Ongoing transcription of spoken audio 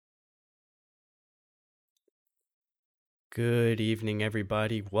Good evening,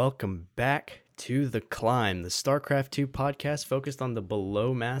 everybody. Welcome back to The Climb, the StarCraft 2 podcast focused on the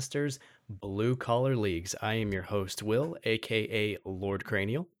below masters blue collar leagues. I am your host, Will, aka Lord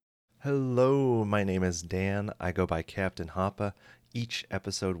Cranial. Hello, my name is Dan. I go by Captain Hoppa. Each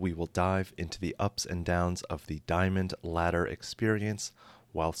episode, we will dive into the ups and downs of the Diamond Ladder experience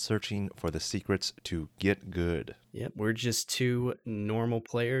while searching for the secrets to get good. Yep, we're just two normal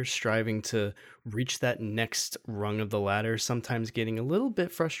players striving to reach that next rung of the ladder, sometimes getting a little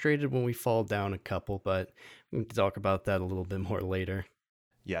bit frustrated when we fall down a couple, but we can talk about that a little bit more later.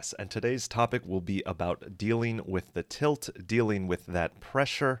 Yes, and today's topic will be about dealing with the tilt, dealing with that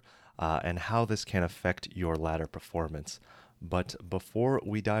pressure, and how this can affect your ladder performance. But before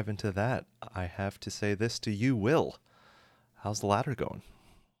we dive into that, I have to say this to you, Will. How's the ladder going?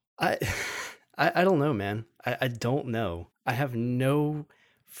 I I don't know, man. I don't know. I have no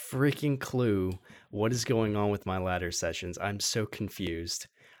freaking clue what is going on with my ladder sessions. I'm so confused.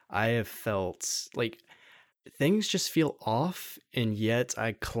 I have felt like things just feel off, and yet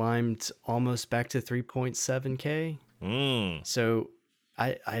I climbed almost back to 3.7K. Hmm. So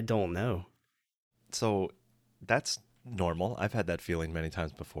I don't know. So that's normal. I've had that feeling many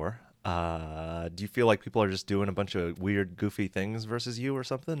times before. Do you feel like people are just doing a bunch of weird, goofy things versus you or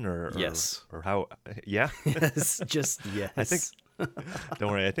something, Yes. or how? Yeah, Yes, just I think. yes.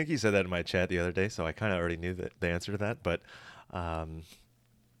 Don't worry. I think you said that in my chat the other day, so I kind of already knew the answer to that. But um,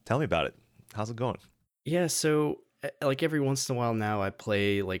 tell me about it. How's it going? Yeah, so like every once in a while now I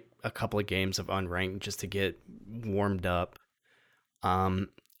play like a couple of games of unranked just to get warmed up. Um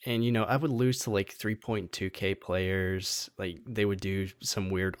and I would lose to like 3.2k players. Like they would do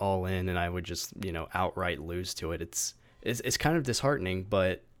some weird all in and I would just, outright lose to it. It's kind of disheartening,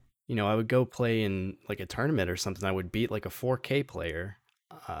 but I would go play in like a tournament or something. I would beat like a 4k player.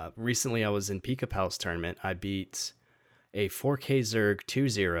 Recently I was in Pika Pals tournament. I beat a 4k Zerg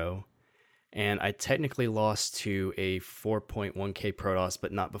 2-0 and I technically lost to a 4.1k Protoss,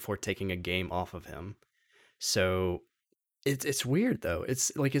 but not before taking a game off of him. So it's weird though.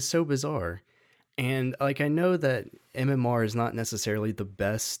 It's so bizarre, and like I know that MMR is not necessarily the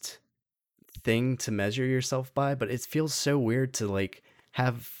best thing to measure yourself by, but it feels so weird to like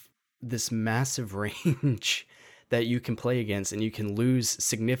have this massive range that you can play against, and you can lose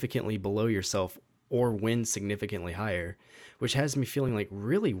significantly below yourself or win significantly higher, which has me feeling like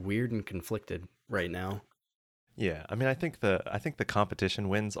really weird and conflicted right now. Yeah, I mean, I think the competition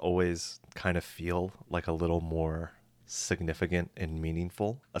wins always kind of feel like a little more significant and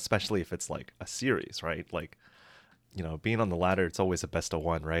meaningful, especially if it's like a series, right? Like, being on the ladder, it's always a best of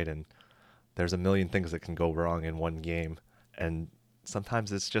one, right? And there's a million things that can go wrong in one game, and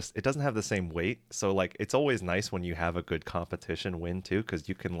sometimes it doesn't have the same weight. So like it's always nice when you have a good competition win too, because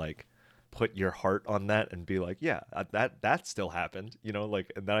you can like put your heart on that and be like, yeah, that still happened,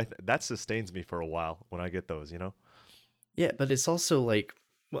 like, and that sustains me for a while when I get those. Yeah, but it's also like,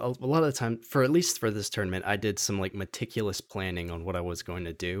 well, a lot of the time, for at least for this tournament, I did some like meticulous planning on what I was going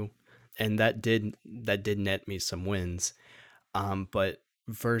to do, and that did net me some wins. But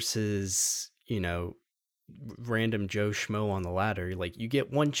versus random Joe Schmo on the ladder, like you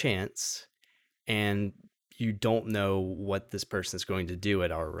get one chance, and you don't know what this person is going to do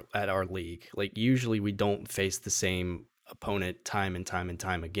at our league. Like usually we don't face the same opponent time and time and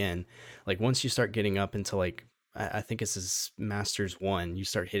time again. Like once you start getting up into like I think this is Masters 1, you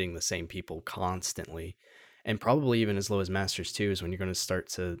start hitting the same people constantly. And probably even as low as Masters 2 is when you're going to start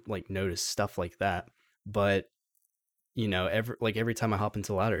to like notice stuff like that. But every time I hop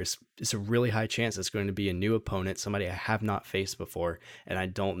into ladder, it's a really high chance it's going to be a new opponent, somebody I have not faced before, and I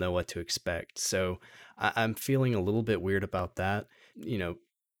don't know what to expect. So I'm feeling a little bit weird about that. You know,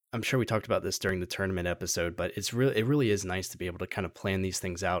 I'm sure we talked about this during the tournament episode, but it really is nice to be able to kind of plan these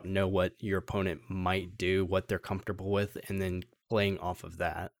things out, know what your opponent might do, what they're comfortable with, and then playing off of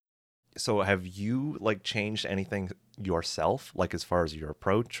that. So have you like changed anything yourself, like as far as your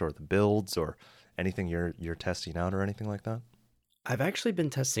approach or the builds or anything you're testing out or anything like that? I've actually been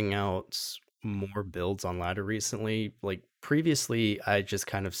testing out more builds on ladder recently. Like previously, I just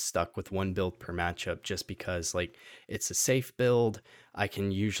kind of stuck with one build per matchup just because like it's a safe build. I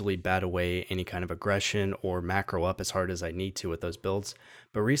can usually bat away any kind of aggression or macro up as hard as I need to with those builds.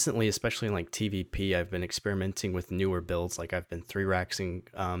 But recently, especially in like TVP, I've been experimenting with newer builds. Like I've been three raxing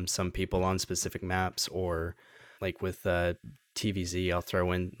some people on specific maps, or like with TVZ, I'll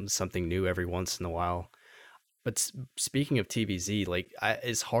throw in something new every once in a while. But speaking of TVZ, like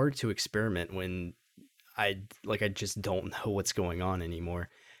it's hard to experiment when I just don't know what's going on anymore.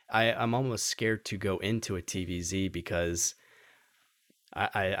 I'm almost scared to go into a TVZ because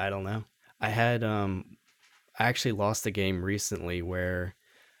I don't know. I had I actually lost a game recently where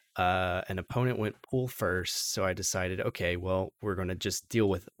an opponent went pool first, so I decided, okay, well, we're gonna deal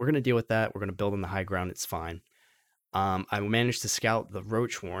with that. We're gonna build on the high ground. It's fine. I managed to scout the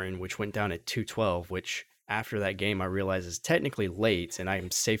Roach Warren, which went down at 212, which after that game I realized is technically late and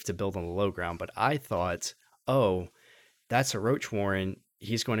I'm safe to build on the low ground. But I thought, oh, that's a Roach Warren.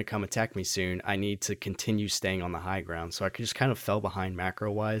 He's going to come attack me soon. I need to continue staying on the high ground. So I just kind of fell behind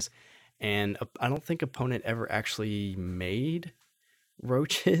macro wise. And I don't think opponent ever actually made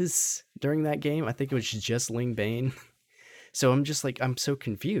roaches during that game. I think it was just Ling Bane. So I'm just like, I'm so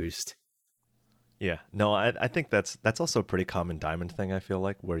confused. Yeah, no, I think that's also a pretty common Diamond thing. I feel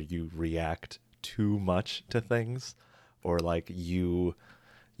like where you react too much to things, or like you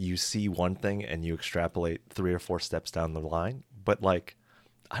see one thing and you extrapolate 3 or 4 steps down the line. But like,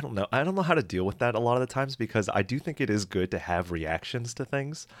 I don't know how to deal with that a lot of the times because I do think it is good to have reactions to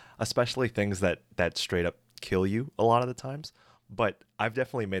things, especially things that straight up kill you a lot of the times. But I've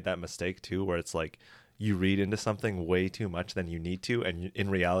definitely made that mistake too, where it's like you read into something way too much than you need to, and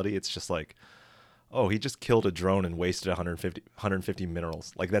in reality, it's just like, oh, he just killed a drone and wasted 150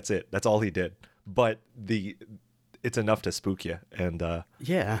 minerals. Like that's it. That's all he did. But it's enough to spook you. And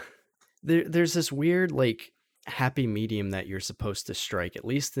Yeah. There's this weird, like, happy medium that you're supposed to strike, at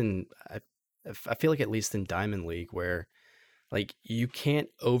least I feel like at least in Diamond League, where like you can't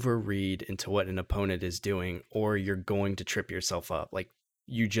overread into what an opponent is doing or you're going to trip yourself up. Like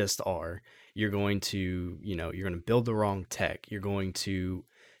you just are. You're going to, you're going to build the wrong tech. You're going to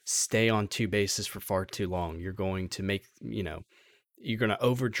stay on two bases for far too long. You're going to you're going to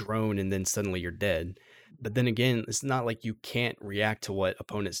over drone and then suddenly you're dead. But then again, it's not like you can't react to what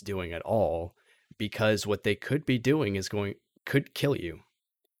opponent's doing at all because what they could be doing could kill you.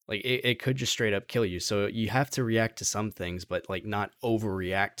 Like it could just straight up kill you. So you have to react to some things, but like not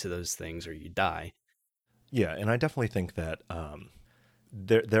overreact to those things or you die. yeah, and I definitely think that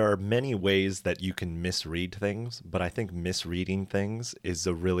there are many ways that you can misread things, but I think misreading things is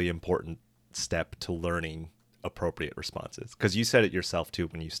a really important step to learning appropriate responses. Because you said it yourself too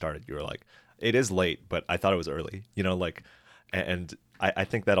when you started. You were like, "It is late, but I thought it was early." Like, and I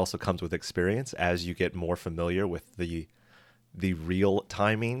think that also comes with experience as you get more familiar with the real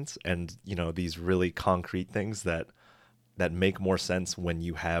timings and these really concrete things that make more sense when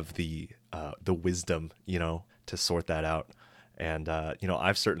you have the wisdom to sort that out. And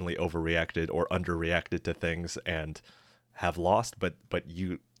I've certainly overreacted or underreacted to things and have lost, but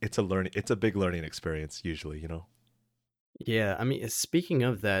it's a big learning experience usually. Yeah, I mean, speaking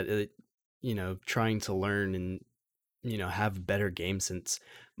of that, trying to learn and have better game sense.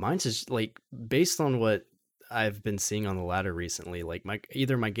 Mine's just like based on what I've been seeing on the ladder recently. Like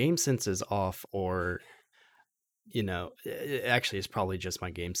either my game sense is off, or actually, it's probably just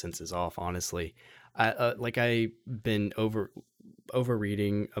my game sense is off. Honestly, I've been over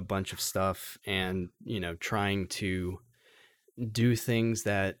reading a bunch of stuff and trying to do things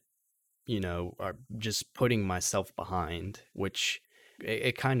that are just putting myself behind, which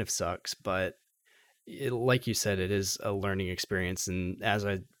it kind of sucks, but like you said, it is a learning experience. And as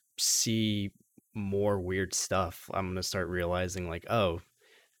I see more weird stuff, I'm going to start realizing, like, oh,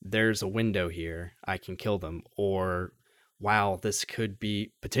 there's a window here. I can kill them. Or, wow, this could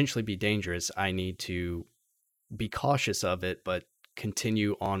be potentially be dangerous. I need to be cautious of it, but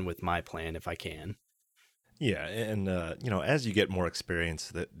continue on with my plan if I can. Yeah, and as you get more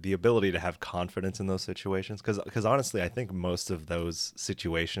experience, the ability to have confidence in those situations, because honestly, I think most of those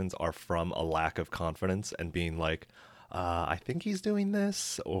situations are from a lack of confidence and being like, I think he's doing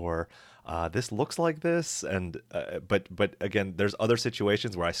this, or this looks like this, and but again, there's other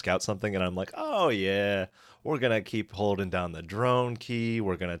situations where I scout something and I'm like, oh yeah, we're gonna keep holding down the drone key,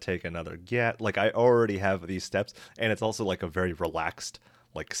 we're gonna take another get, like I already have these steps, and it's also like a very relaxed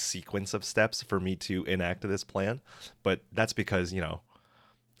like sequence of steps for me to enact this plan. But that's because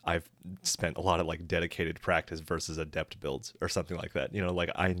I've spent a lot of like dedicated practice versus adept builds or something like that. Like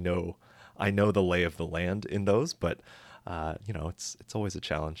I know the lay of the land in those, but it's always a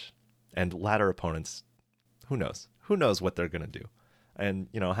challenge. And ladder opponents, who knows what they're gonna do. And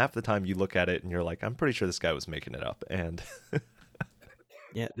half the time you look at it and you're like, I'm pretty sure this guy was making it up. And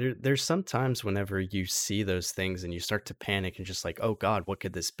Yeah, there's sometimes whenever you see those things and you start to panic and just like, oh God, what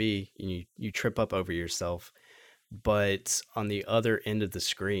could this be? And you trip up over yourself. But on the other end of the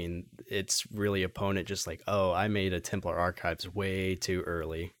screen, it's really opponent just like, oh, I made a Templar Archives way too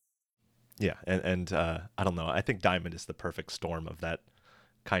early. yeah, and I don't know. I think Diamond is the perfect storm of that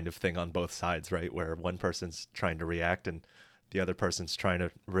kind of thing on both sides, right? Where one person's trying to react and the other person's trying to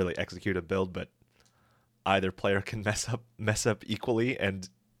really execute a build, but either player can mess up equally, and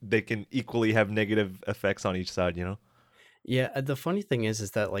they can equally have negative effects on each side, you know? Yeah, the funny thing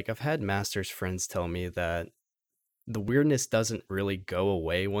is that like I've had masters friends tell me that the weirdness doesn't really go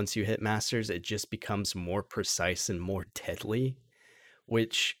away once you hit masters. It just becomes more precise and more deadly,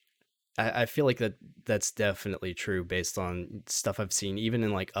 which I feel like that's definitely true based on stuff I've seen, even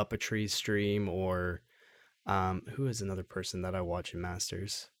in like Up a Tree's stream or who is another person that I watch in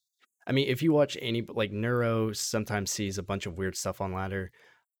masters. I mean, if you watch any like Neuro, sometimes sees a bunch of weird stuff on ladder.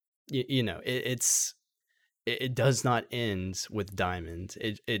 You know, it does not end with diamond.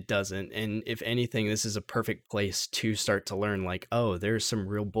 It doesn't. And if anything, this is a perfect place to start to learn like, oh, there's some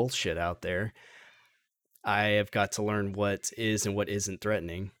real bullshit out there. I have got to learn what is and what isn't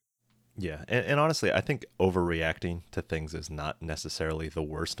threatening. Yeah, and honestly, I think overreacting to things is not necessarily the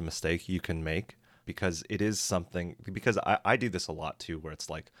worst mistake you can make because it is something. Because I do this a lot too, where it's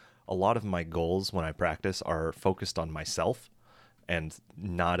like a lot of my goals when I practice are focused on myself and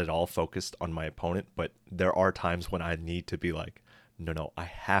not at all focused on my opponent. But there are times when I need to be like, no, no, I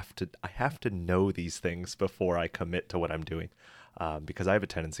have to know these things before I commit to what I'm doing. Because I have a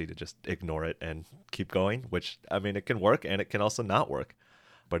tendency to just ignore it and keep going, which I mean, it can work and it can also not work,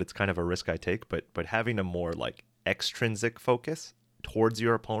 but it's kind of a risk I take. But having a more like extrinsic focus towards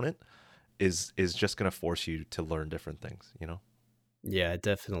your opponent is just going to force you to learn different things, you know? Yeah, I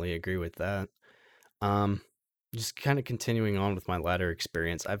definitely agree with that. Um, just kind of continuing on with my ladder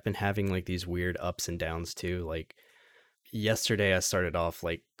experience, I've been having like these weird ups and downs too. Like yesterday, I started off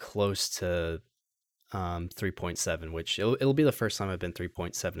like close to 3.7, which it'll be the first time I've been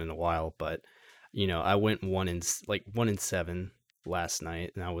 3.7 in a while. But you know, I went 1-7 last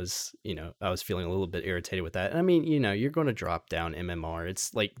night, and I was feeling a little bit irritated with that. And I mean, you know, you're going to drop down MMR.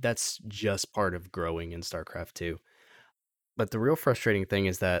 It's like that's just part of growing in StarCraft 2. But the real frustrating thing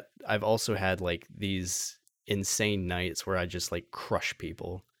is that I've also had like these insane nights where I just like crush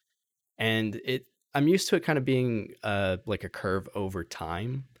people. And I'm used to it kind of being like a curve over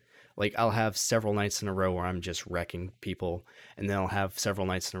time. Like I'll have several nights in a row where I'm just wrecking people, and then I'll have several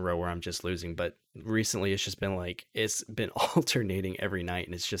nights in a row where I'm just losing. But recently it's just been like it's been alternating every night,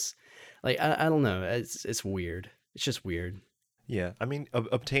 and it's just like I don't know. It's weird. It's just weird. Yeah, I mean,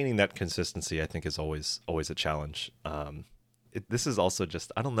 obtaining that consistency, I think, is always a challenge. This is also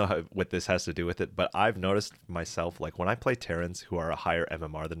just I don't know what this has to do with it, but I've noticed myself like when I play Terrans who are a higher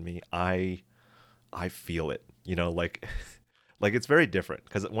MMR than me, I feel it. You know, like like it's very different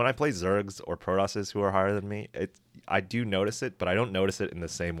because when I play Zergs or Protosses who are higher than me, I do notice it, but I don't notice it in the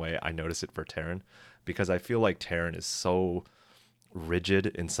same way I notice it for Terran because I feel like Terran is so rigid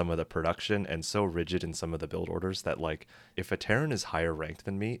in some of the production and so rigid in some of the build orders that like if a Terran is higher ranked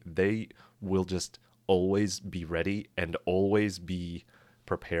than me, they will just always be ready and always be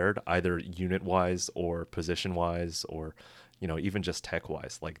prepared either unit wise or position wise or you know even just tech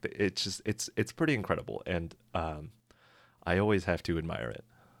wise. Like it's just it's pretty incredible and I always have to admire it.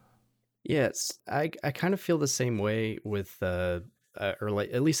 Yes, I kind of feel the same way with or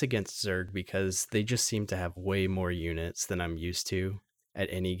like at least against Zerg because they just seem to have way more units than I'm used to at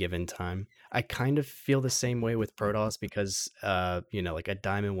any given time. I kind of feel the same way with Protoss because you know, like a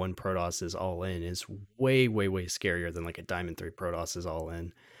Diamond 1 Protoss is all in is way scarier than like a Diamond 3 Protoss is all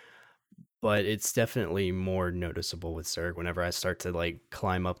in. But it's definitely more noticeable with Zerg whenever I start to like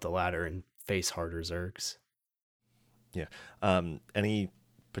climb up the ladder and face harder Zergs. Yeah. Any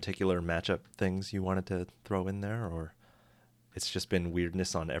particular matchup things you wanted to throw in there, or it's just been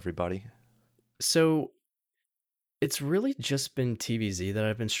weirdness on everybody? So it's really just been TVZ that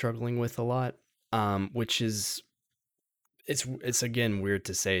I've been struggling with a lot, which is it's again weird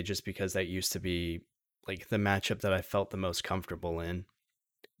to say just because that used to be like the matchup that I felt the most comfortable in.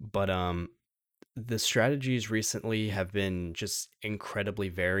 But the strategies recently have been just incredibly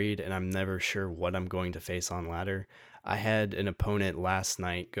varied, and I'm never sure what I'm going to face on ladder. I had an opponent last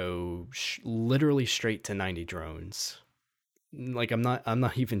night go literally straight to 90 drones. Like I'm not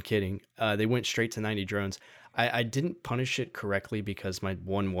even kidding. They went straight to 90 drones. I didn't punish it correctly because my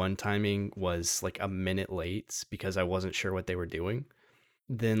 1-1 timing was like a minute late because I wasn't sure what they were doing.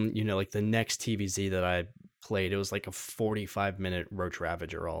 Then, you know, like the next TVZ that I played, it was like a 45-minute Roach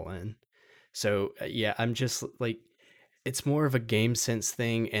Ravager all in. So, yeah, I'm just like it's more of a game sense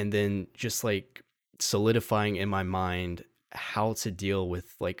thing and then just like solidifying in my mind how to deal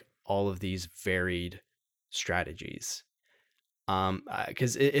with like all of these varied strategies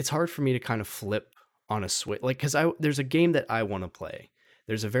because it's hard for me to kind of flip on a switch like because I there's a game that I want to play,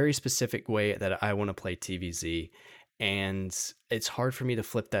 there's a very specific way that I want to play TVZ, and it's hard for me to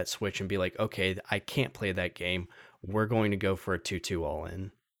flip that switch and be like, okay, I can't play that game, we're going to go for a 2-2 all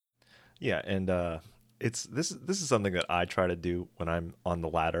in. Yeah, and it's this is something that I try to do when I'm on the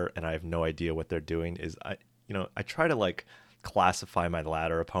ladder and I have no idea what they're doing. Is I try to like classify my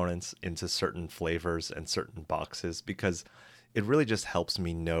ladder opponents into certain flavors and certain boxes because it really just helps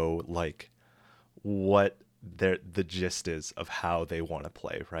me know like what the gist is of how they want to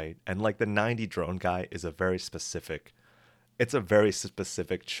play, right? And like the 90 drone guy is a very specific, it's a very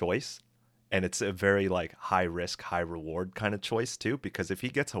specific choice, and it's a very like high risk high reward kind of choice too, because if he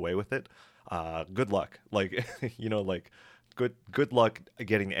gets away with it, good luck, like like good luck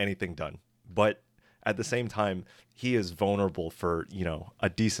getting anything done. But at the same time, he is vulnerable for a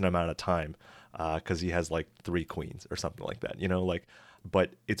decent amount of time, because he has like three queens or something like that, like.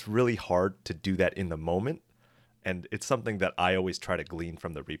 But it's really hard to do that in the moment, and it's something that I always try to glean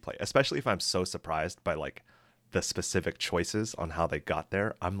from the replay, especially if I'm so surprised by like the specific choices on how they got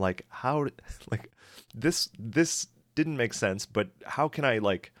there. I'm like, how like this didn't make sense, but how can I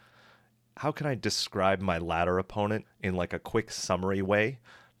describe my ladder opponent in like a quick summary way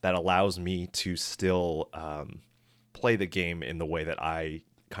that allows me to still play the game in the way that I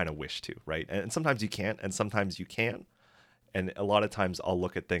kind of wish to, right? And sometimes you can't, and sometimes you can. And a lot of times I'll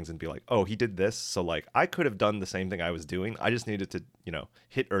look at things and be like, oh, he did this. So like I could have done the same thing I was doing. I just needed to,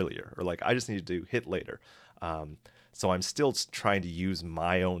 hit earlier, or like I just needed to hit later. So I'm still trying to use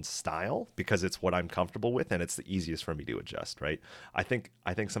my own style because it's what I'm comfortable with and it's the easiest for me to adjust, right? I think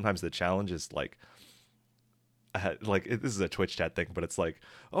sometimes the challenge is like this is a Twitch chat thing, but it's like,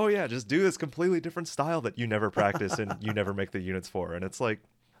 oh yeah, just do this completely different style that you never practice and you never make the units for. And it's like,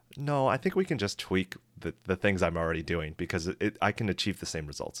 no, I think we can just tweak the things I'm already doing because I can achieve the same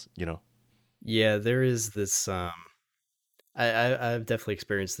results. Yeah, there is this. I've definitely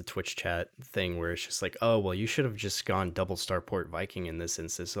experienced the Twitch chat thing where it's just like, oh, well, you should have just gone double Starport Viking in this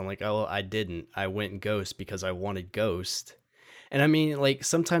instance. So I'm like, oh, well, I didn't. I went Ghost because I wanted Ghost. And I mean, like,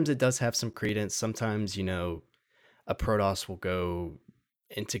 sometimes it does have some credence. Sometimes, a Protoss will go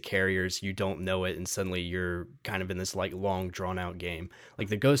into carriers, you don't know it, and suddenly you're kind of in this like long drawn out game. Like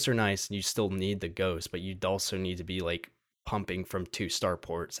the ghosts are nice and you still need the ghost, but you'd also need to be like pumping from 2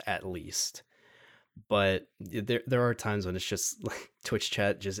 starports at least. But there are times when it's just like Twitch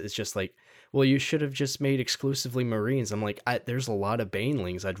chat just it's just like, well, you should have just made exclusively Marines. I'm like, there's a lot of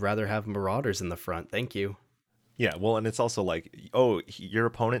Banelings. I'd rather have Marauders in the front. Thank you. Yeah, well, and it's also like, oh, your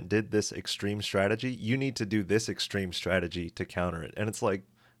opponent did this extreme strategy. You need to do this extreme strategy to counter it. And it's like,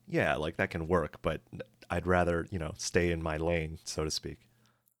 yeah, like that can work, but I'd rather, stay in my lane, so to speak.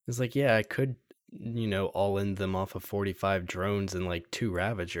 It's like, yeah, I could, all in them off of 45 drones and like 2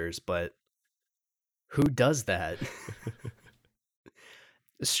 Ravagers, but who does that?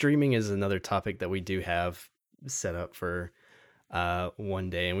 Streaming is another topic that we do have set up for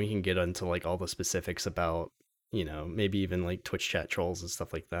one day, and we can get into like all the specifics about, maybe even like Twitch chat trolls and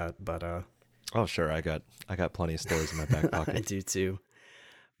stuff like that. But oh sure, I got plenty of stories in my back pocket. I do too.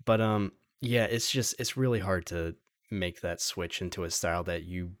 But yeah, it's really hard to make that switch into a style that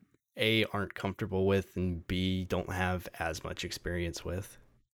you A aren't comfortable with and B don't have as much experience with.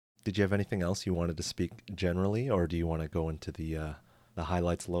 Did you have anything else you wanted to speak generally, or do you want to go into the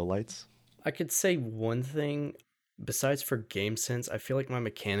highlights, lowlights? I could say one thing besides for game sense, I feel like my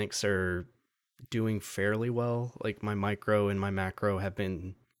mechanics are doing fairly well. Like my micro and my macro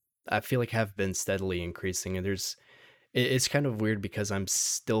I feel like have been steadily increasing, and it's kind of weird because I'm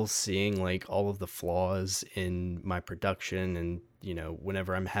still seeing like all of the flaws in my production and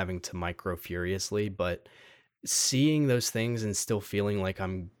whenever I'm having to micro furiously, but seeing those things and still feeling like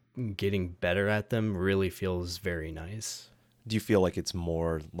I'm getting better at them really feels very nice. Do you feel like it's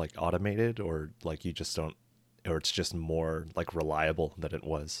more like automated, or like you just don't, or it's just more like reliable than it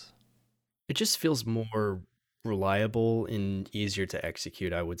was? It just feels more reliable and easier to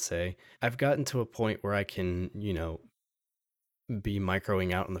execute, I would say. I've gotten to a point where I can, be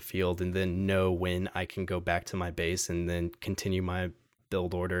microing out in the field and then know when I can go back to my base and then continue my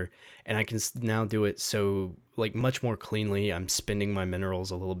build order. And I can now do it so like much more cleanly. I'm spending my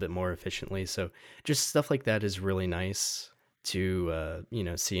minerals a little bit more efficiently. So just stuff like that is really nice to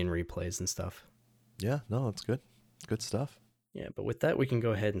see in replays and stuff. Yeah, no, it's good. Good stuff. Yeah, but with that, we can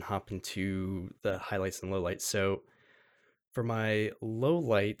go ahead and hop into the highlights and lowlights. So for my low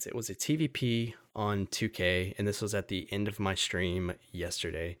light, it was a TVP on 2K, and this was at the end of my stream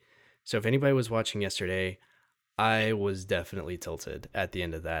yesterday. So if anybody was watching yesterday, I was definitely tilted at the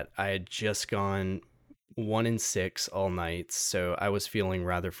end of that. I had just gone 1-6 all night, so I was feeling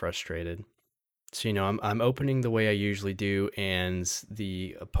rather frustrated. So I'm opening the way I usually do, and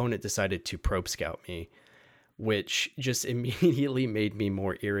the opponent decided to probe scout me, which just immediately made me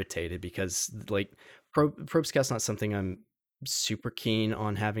more irritated because like probe scout's not something I'm super keen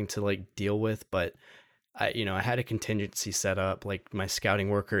on having to like deal with, but I had a contingency set up. Like my scouting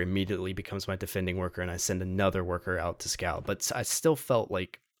worker immediately becomes my defending worker, and I send another worker out to scout. But I still felt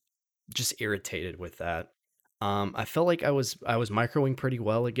like just irritated with that. I felt like I was microing pretty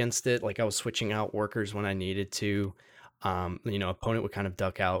well against it. Like I was switching out workers when I needed to. Opponent would kind of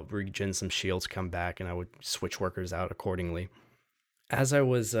duck out, regen some shields, come back, and I would switch workers out accordingly. As I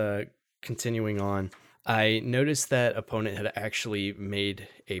was continuing on, I noticed that opponent had actually made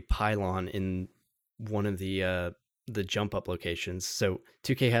a pylon in one of the jump up locations. So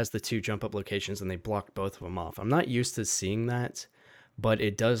 2K has the two jump up locations, and they blocked both of them off. I'm not used to seeing that, but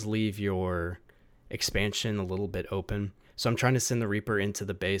it does leave your expansion a little bit open. So I'm trying to send the Reaper into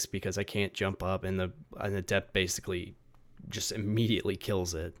the base because I can't jump up, and the depth basically just immediately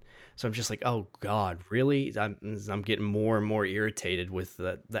kills it. So I'm just like, oh god, really? I'm getting more and more irritated with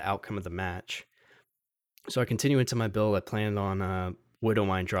the outcome of the match. So I continue into my build. I planned on Widow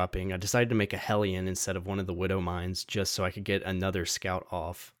Mine dropping. I decided to make a Hellion instead of one of the Widow Mines just so I could get another scout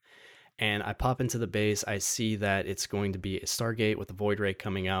off. And I pop into the base. I see that it's going to be a Stargate with a Void Ray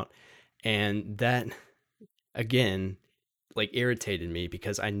coming out. And that, again, like irritated me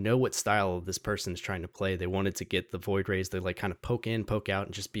because I know what style this person is trying to play. They wanted to get the Void Rays to like kind of poke in, poke out,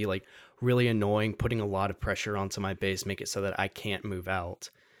 and just be like really annoying, putting a lot of pressure onto my base, make it so that I can't move out.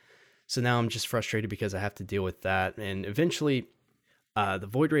 So now I'm just frustrated because I have to deal with that. And eventually, the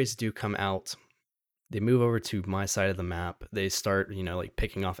Void Rays do come out. They move over to my side of the map. They start, like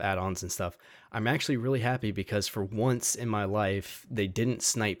picking off add-ons and stuff. I'm actually really happy because for once in my life, they didn't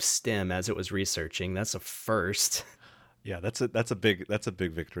snipe Stem as it was researching. That's a first. Yeah, that's a big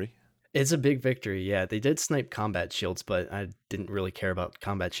victory. It's a big victory. Yeah, they did snipe combat shields, but I didn't really care about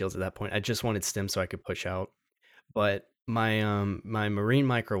combat shields at that point. I just wanted Stem so I could push out. But my marine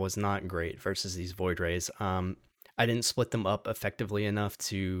micro was not great versus these void rays. I didn't split them up effectively enough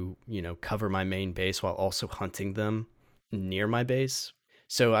to, cover my main base while also hunting them near my base.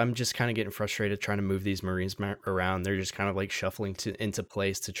 So I'm just kind of getting frustrated trying to move these marines around. They're just kind of like shuffling into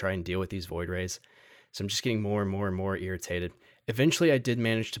place to try and deal with these void rays. So I'm just getting more and more and more irritated. Eventually I did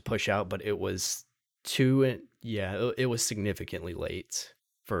manage to push out, but it was it was significantly late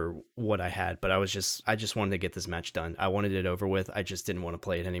for what I had, but I just wanted to get this match done. I wanted it over with. I just didn't want to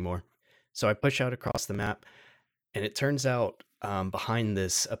play it anymore. So I push out across the map, and it turns out behind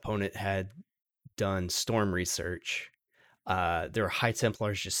this opponent had done storm research. There were High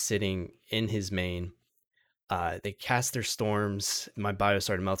Templars just sitting in his main. They cast their storms. My bio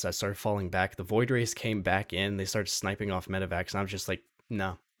started melting. I started falling back. The Void Rays came back in. They started sniping off Medivacs, and I was just like,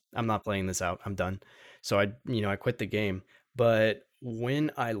 no, I'm not playing this out. I'm done. So I quit the game. But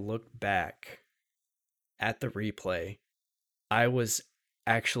when I looked back at the replay, I was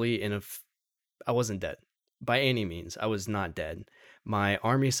actually I wasn't dead by any means. I was not dead. My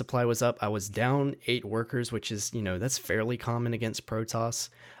army supply was up. I was down 8 workers, which is, that's fairly common against Protoss.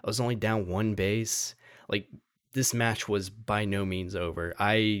 I was only down 1 base. Like, this match was by no means over.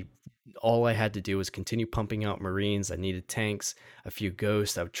 All I had to do was continue pumping out Marines. I needed tanks, a few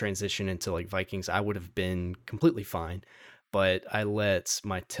ghosts. I would transition into like Vikings. I would have been completely fine, but I let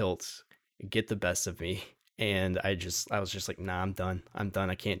my tilt get the best of me, and I was just like, nah, I'm done. I'm done.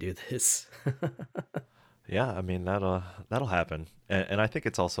 I can't do this. Yeah, I mean that'll happen, and I think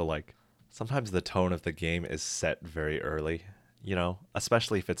it's also like sometimes the tone of the game is set very early,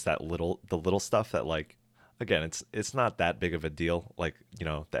 especially if it's the little stuff that like again it's not that big of a deal, like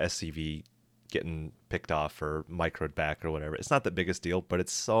the SCV getting picked off or microed back or whatever. It's not the biggest deal, but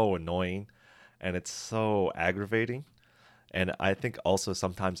it's so annoying and it's so aggravating. And I think also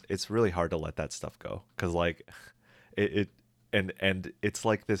sometimes it's really hard to let that stuff go because like it and it's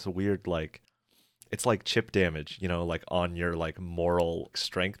like this weird like it's like chip damage, like on your like moral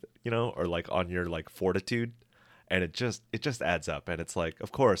strength, or like on your like fortitude, and it just adds up, and it's like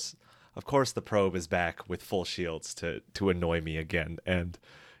of course the probe is back with full shields to annoy me again, and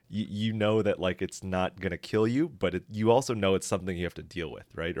you know that like it's not gonna kill you, but you also know it's something you have to deal with,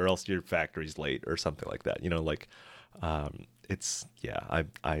 right? Or else your factory's late or something like that, like it's yeah,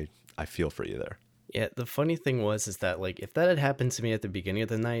 I feel for you there. Yeah, the funny thing was is that like if that had happened to me at the beginning of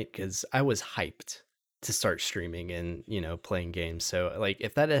the night, because I was hyped to start streaming and playing games. So like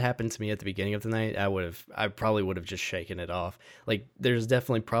if that had happened to me at the beginning of the night, I probably would have just shaken it off. Like there's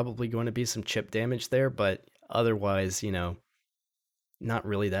definitely probably going to be some chip damage there, but otherwise, not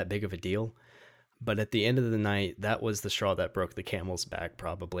really that big of a deal. But at the end of the night, that was the straw that broke the camel's back,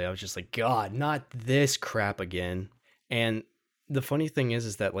 probably. I was just like, God, not this crap again. And the funny thing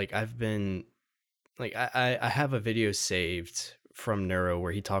is that like I've been like I have a video saved from Neuro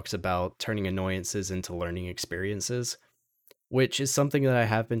where he talks about turning annoyances into learning experiences, which is something that I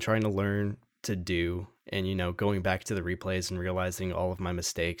have been trying to learn to do, and going back to the replays and realizing all of my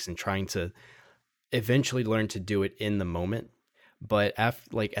mistakes and trying to eventually learn to do it in the moment. But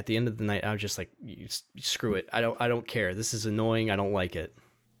after, like, at the end of the night, I was just like, screw it. I don't care. This is annoying. I don't like it.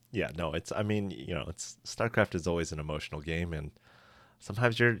 Yeah, no, it's I mean, it's StarCraft is always an emotional game, and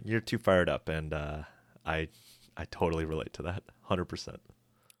sometimes you're too fired up, and I I totally relate to that 100%.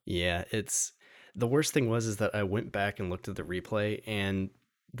 Yeah, it's the worst thing was is that I went back and looked at the replay, and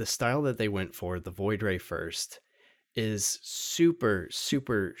the style that they went for, the Void Ray first, is super,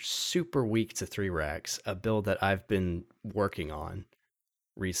 super, super weak to 3 racks, a build that I've been working on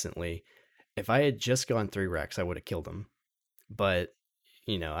recently. If I had just gone 3 racks, I would have killed him. But,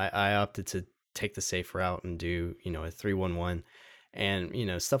 I opted to take the safe route and do, a 3-1-1.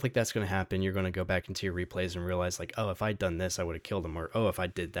 And, stuff like that's going to happen. You're going to go back into your replays and realize, like, oh, if I'd done this, I would have killed him. Or, oh, if I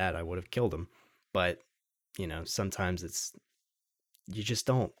did that, I would have killed him. But, sometimes you just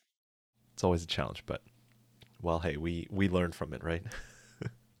don't. It's always a challenge, but well, hey, we learn from it, right?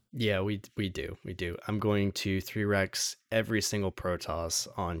 Yeah, we do. I'm going to 3 racks every single Protoss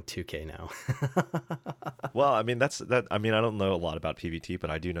on 2K now. Well, I mean that's that. I mean, I don't know a lot about PvT,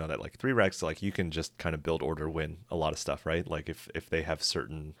 but I do know that like 3 racks, like you can just kind of build order win a lot of stuff, right? Like if they have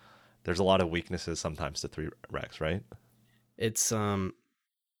certain, there's a lot of weaknesses sometimes to 3 racks, right? It's in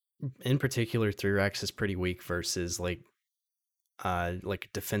particular 3 racks is pretty weak versus like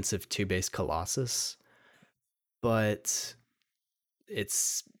defensive 2 base Colossus, but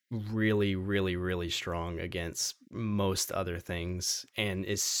it's really, really, really strong against most other things, and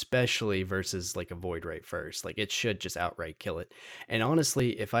especially versus like a Void Ray first. Like, it should just outright kill it. And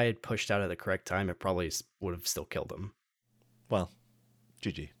honestly, if I had pushed out at the correct time, it probably would have still killed him. Well,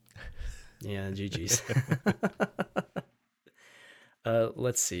 GG. Yeah, GG's.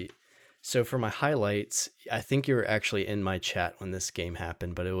 Let's see. So for my highlights, I think you were actually in my chat when this game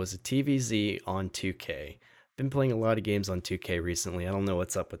happened, but it was a TVZ on 2K. Been playing a lot of games on 2K recently. I don't know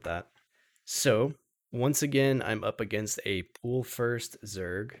what's up with that. So once again, I'm up against a pool first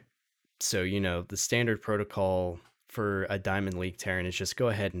Zerg. So, the standard protocol for a Diamond League Terran is just go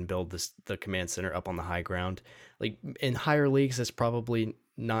ahead and build the command center up on the high ground. Like, in higher leagues, it's probably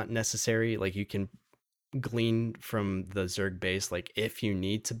not necessary. Like, you can glean from the Zerg base, like, if you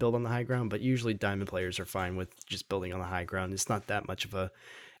need to build on the high ground, but usually Diamond players are fine with just building on the high ground. It's not that much of a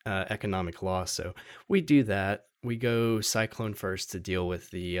economic loss. So we do that. We go Cyclone first to deal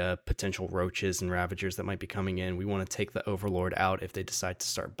with the potential roaches and ravagers that might be coming in. We want to take the Overlord out if they decide to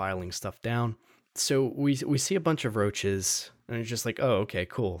start biling stuff down. So we see a bunch of roaches, and it's just like, oh, okay,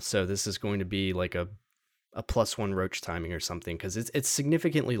 cool. So this is going to be like a +1 roach timing or something, because it's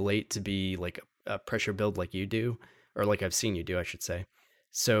significantly late to be like a pressure build like you do, or like I've seen you do, I should say.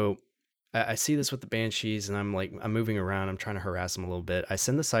 So I see this with the Banshees, and I'm moving around. I'm trying to harass them a little bit. I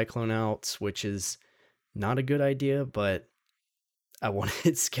send the Cyclone out, which is not a good idea, but I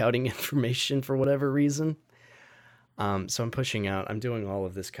wanted scouting information for whatever reason. So I'm pushing out. I'm doing all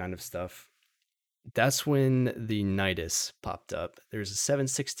of this kind of stuff. That's when the Nidus popped up. There's a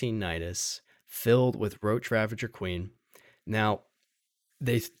 716 Nidus filled with Roach Ravager Queen. Now,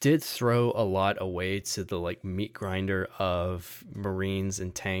 they did throw a lot away to the like meat grinder of Marines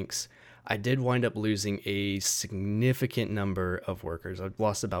and tanks. I did wind up losing a significant number of workers. I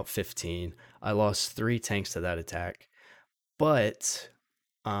lost about 15. I lost 3 tanks to that attack. But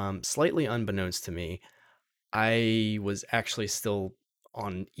slightly unbeknownst to me, I was actually still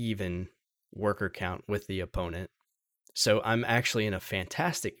on even worker count with the opponent. So I'm actually in a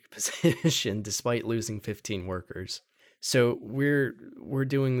fantastic position despite losing 15 workers. So we're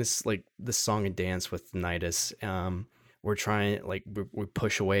doing this like the song and dance with Nidus. We're trying, like, we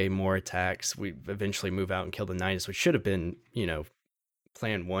push away more attacks. We eventually move out and kill the Nidus, which should have been,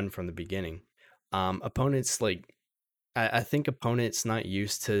 plan 1 from the beginning. Opponents, like, I think opponents not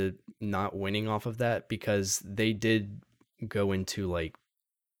used to not winning off of that, because they did go into like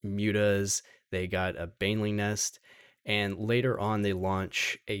mutas. They got a Baneling Nest, and later on they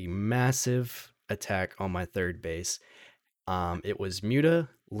launch a massive attack on my 3rd base. It was Muta,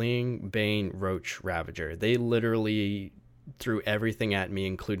 Ling, Bane, Roach, Ravager. They literally threw everything at me,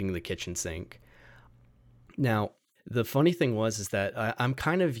 including the kitchen sink. Now, the funny thing is that I'm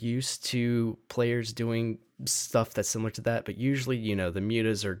kind of used to players doing stuff that's similar to that, but usually, the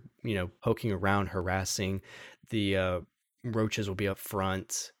mutas are, poking around, harassing. The roaches will be up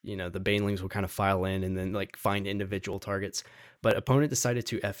front. The banelings will kind of file in and then like find individual targets. But opponent decided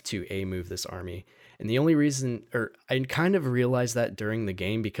to F2A move this army. And the only reason, or I kind of realized that during the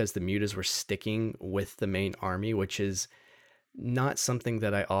game, because the mutas were sticking with the main army, which is not something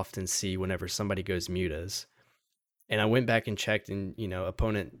that I often see whenever somebody goes mutas. And I went back and checked, and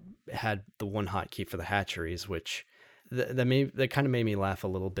opponent had the one hotkey for the hatcheries, which that kind of made me laugh a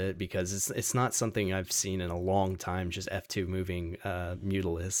little bit because it's not something I've seen in a long time. Just F2 moving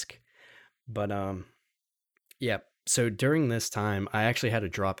Mutalisk, but yeah. So during this time, I actually had to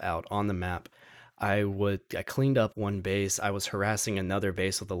drop out on the map. I cleaned up one base. I was harassing another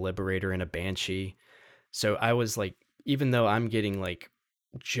base with a Liberator and a Banshee. So I was like, even though I'm getting like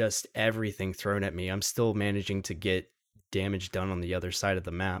just everything thrown at me, I'm still managing to get damage done on the other side of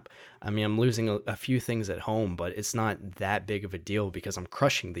the map. I mean, I'm losing a few things at home, but it's not that big of a deal because I'm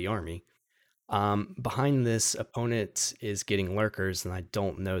crushing the army. Behind this, opponent is getting lurkers, and I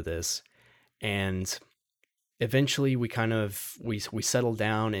don't know this. And eventually, we settle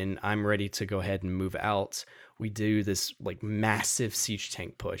down, and I'm ready to go ahead and move out. We do this like massive siege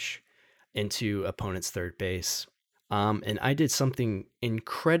tank push into opponent's third base. And I did something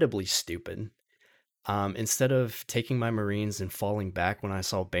incredibly stupid. Instead of taking my Marines and falling back when I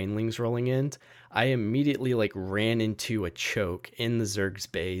saw Banelings rolling in, I immediately like ran into a choke in the Zerg's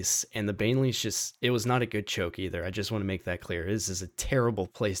base, and the Banelings it was not a good choke either. I just want to make that clear. This is a terrible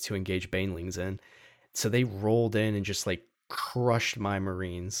place to engage Banelings in. So they rolled in and just like crushed my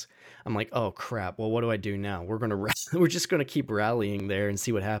Marines. I'm like, oh crap. Well, what do I do now? We're just gonna keep rallying there and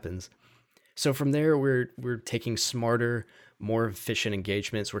see what happens. So from there, we're taking smarter, more efficient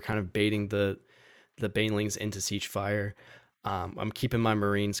engagements. We're kind of baiting the Banelings into siege fire. I'm keeping my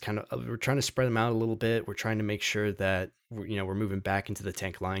Marines we're trying to spread them out a little bit. We're trying to make sure that we're moving back into the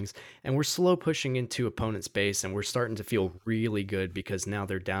tank lines, and we're slow pushing into opponent's base, and we're starting to feel really good because now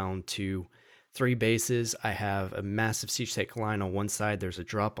they're down to 3 bases. I have a massive siege tank line on one side. There's a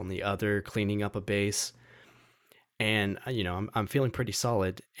drop on the other, cleaning up a base. And I'm feeling pretty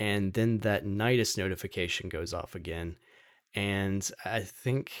solid. And then that Nidus notification goes off again, and I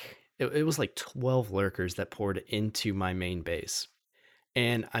think it was like 12 lurkers that poured into my main base.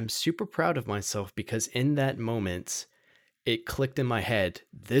 And I'm super proud of myself because in that moment, it clicked in my head,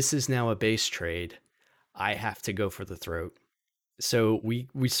 this is now a base trade. I have to go for the throat. So we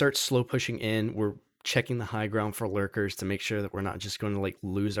start slow pushing in. We're checking the high ground for lurkers to make sure that we're not just going to like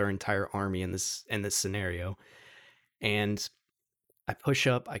lose our entire army in this scenario. And I push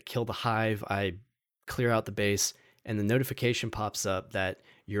up, I kill the hive, I clear out the base, and the notification pops up that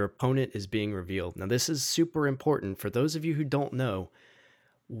your opponent is being revealed. Now, this is super important for those of you who don't know.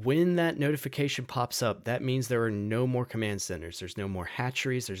 When that notification pops up, that means there are no more command centers. There's no more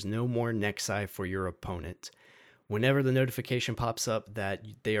hatcheries. There's no more Nexi for your opponent. Whenever the notification pops up that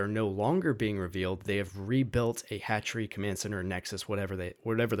they are no longer being revealed, they have rebuilt a hatchery, command center, or nexus, whatever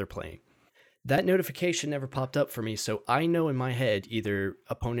they're playing. That notification never popped up for me, so I know in my head either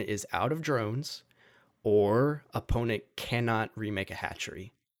opponent is out of drones or opponent cannot remake a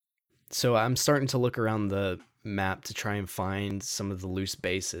hatchery. So I'm starting to look around the map to try and find some of the loose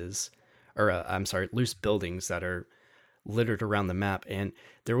bases, or loose buildings that are littered around the map. And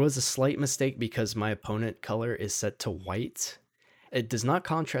there was a slight mistake because my opponent color is set to white. It does not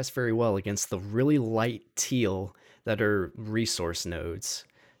contrast very well against the really light teal that are resource nodes.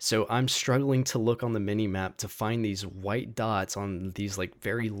 So I'm struggling to look on the mini map to find these white dots on these like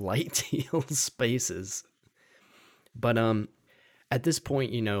very light teal spaces. But at this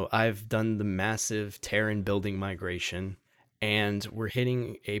point, I've done the massive Terran building migration, and we're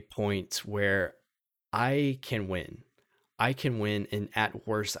hitting a point where I can win. I can win, and at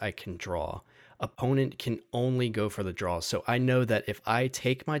worst, I can draw. Opponent can only go for the draw. So I know that if I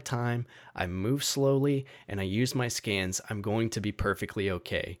take my time, I move slowly, and I use my scans, I'm going to be perfectly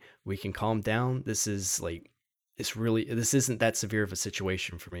okay. We can calm down. This isn't that severe of a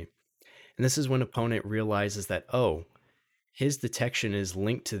situation for me. And this is when opponent realizes that, oh, his detection is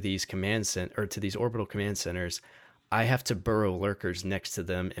linked to these to these orbital command centers. I have to burrow lurkers next to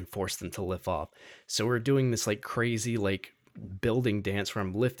them and force them to lift off. So we're doing this like crazy like building dance where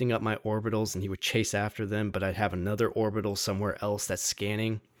I'm lifting up my orbitals and he would chase after them, but I'd have another orbital somewhere else that's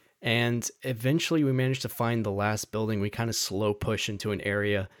scanning. And eventually we managed to find the last building. We kind of slow push into an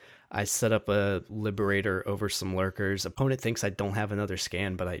area. I set up a Liberator over some lurkers. Opponent thinks I don't have another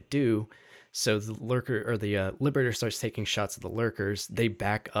scan, but I do. So the Liberator starts taking shots at the lurkers. They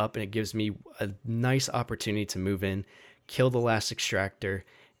back up, and it gives me a nice opportunity to move in, kill the last extractor,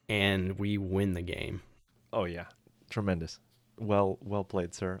 and we win the game. Oh yeah, tremendous. Well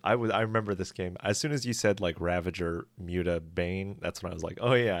played, sir. I remember this game. As soon as you said like Ravager, Muta, Bane, that's when I was like,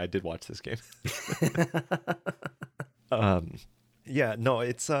 oh yeah, I did watch this game. Yeah, no,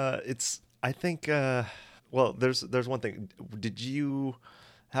 it's I think well, there's one thing.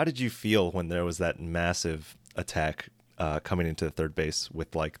 How did you feel when there was that massive attack coming into third base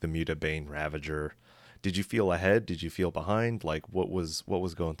with like the Muta, Bane, Ravager? Did you feel ahead? Did you feel behind? Like what was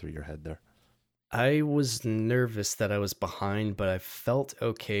going through your head there? I was nervous that I was behind, but I felt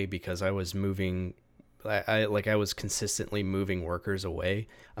okay because I was moving. I was consistently moving workers away.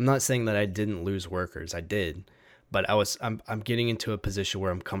 I'm not saying that I didn't lose workers. I did, but I'm getting into a position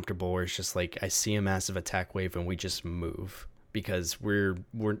where I'm comfortable, where it's just like I see a massive attack wave and we just move because we're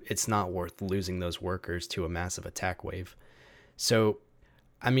it's not worth losing those workers to a massive attack wave. So,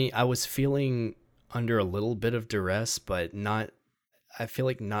 I mean, I was feeling under a little bit of duress, but not, I feel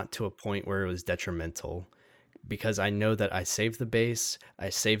like not to a point where it was detrimental, because I know that I saved the base, I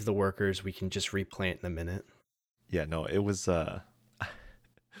saved the workers, we can just replant in a minute. Yeah, no, it was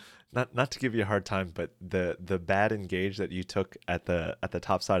not to give you a hard time, but the bad engage that you took at the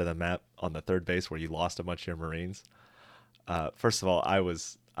top side of the map on the third base where you lost a bunch of your Marines. First of all, I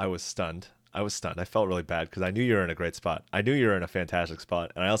was stunned. I was stunned. I felt really bad because I knew you were in a great spot. I knew you were in a fantastic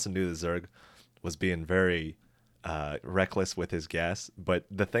spot, and I also knew the Zerg was being very reckless with his gas. But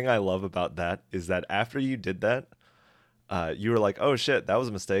the thing I love about that is that after you did that, you were like, "Oh shit, that was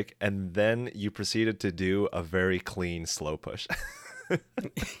a mistake," and then you proceeded to do a very clean slow push.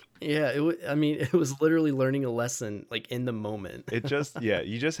 Yeah, I mean, it was literally learning a lesson like in the moment. It just, yeah,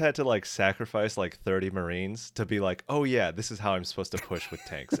 you just had to like sacrifice like 30 Marines to be like, oh yeah, this is how I'm supposed to push with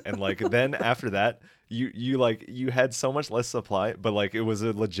tanks. And like then after that, you had so much less supply, but like it was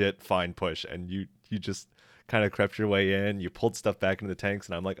a legit fine push, and you just kind of crept your way in, you pulled stuff back into the tanks,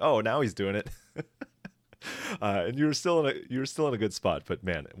 and I'm like, oh, now he's doing it. And you were still in a good spot, but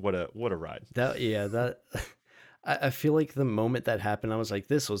man, what a ride. That yeah, that I feel like the moment that happened, I was like,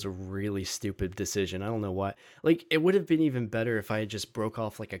 this was a really stupid decision. I don't know why. Like, it would have been even better if I had just broke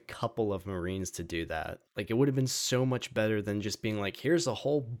off like a couple of Marines to do that. Like, it would have been so much better than just being like, here's a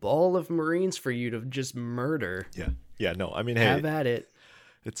whole ball of Marines for you to just murder. Yeah. Yeah, no, I mean, Have hey, at it.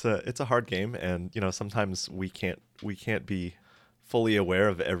 it's a hard game, and sometimes we can't be fully aware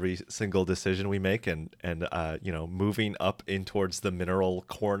of every single decision we make, and moving up in towards the mineral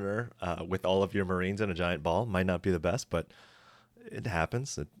corner with all of your Marines and a giant ball might not be the best, but it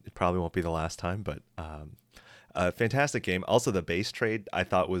happens. It probably won't be the last time, but a fantastic game. Also, the base trade I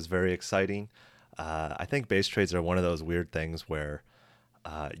thought was very exciting. I think base trades are one of those weird things where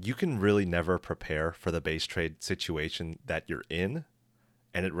you can really never prepare for the base trade situation that you're in,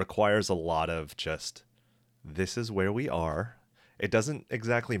 and it requires a lot of just, this is where we are. It doesn't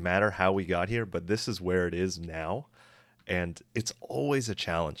exactly matter how we got here, but this is where it is now. And it's always a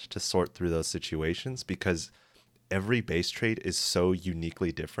challenge to sort through those situations because every base trade is so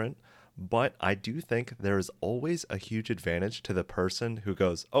uniquely different. But I do think there is always a huge advantage to the person who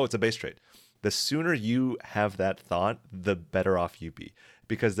goes, oh, it's a base trade. The sooner you have that thought, the better off you be.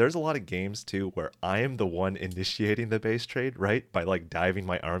 Because there's a lot of games too where I am the one initiating the base trade, right? By like diving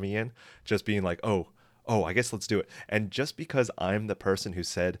my army in, just being like, oh, I guess let's do it. And just because I'm the person who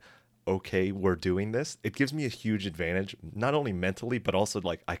said, okay, we're doing this, it gives me a huge advantage, not only mentally, but also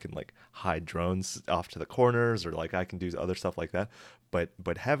like I can like hide drones off to the corners, or like I can do other stuff like that.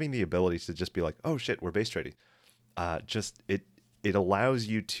 But having the ability to just be like, oh shit, we're base trading, just it allows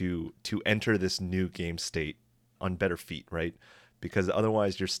you to enter this new game state on better feet, right? Because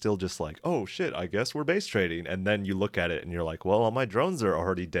otherwise you're still just like, oh shit, I guess we're base trading, and then you look at it and you're like, well, all my drones are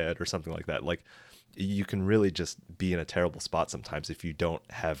already dead or something like that. Like, you can really just be in a terrible spot sometimes if you don't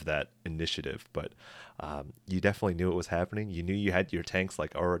have that initiative. But you definitely knew it was happening. You knew you had your tanks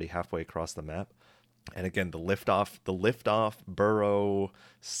like already halfway across the map. And again, the liftoff burrow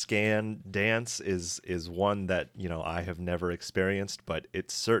scan dance is one that I have never experienced, but it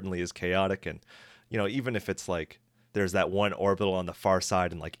certainly is chaotic. And even if it's like there's that one orbital on the far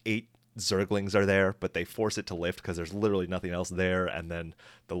side and like 8 Zerglings are there, but they force it to lift because there's literally nothing else there, and then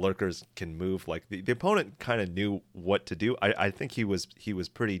the lurkers can move. Like the opponent kind of knew what to do. I think he was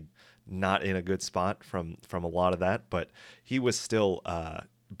pretty not in a good spot from a lot of that, but he was still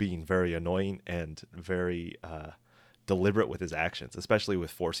being very annoying and very deliberate with his actions, especially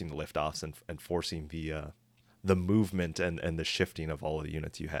with forcing the liftoffs and forcing the movement and the shifting of all of the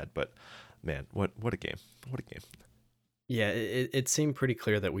units you had. But man, what a game! What a game! Yeah, it seemed pretty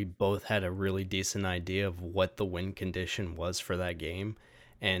clear that we both had a really decent idea of what the win condition was for that game,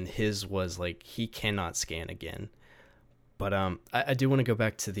 and his was like he cannot scan again. But I do want to go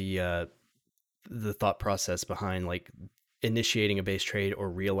back to the thought process behind like initiating a base trade or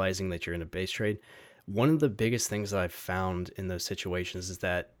realizing that you're in a base trade. One of the biggest things that I've found in those situations is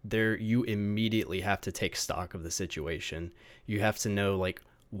that you immediately have to take stock of the situation. You have to know like,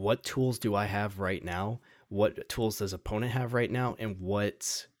 what tools do I have right now? What tools does opponent have right now? And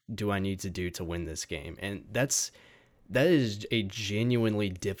what do I need to do to win this game? And That is a genuinely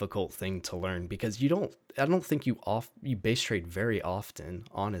difficult thing to learn because I don't think you base trade very often,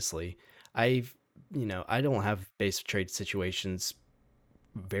 honestly. I've I don't have base trade situations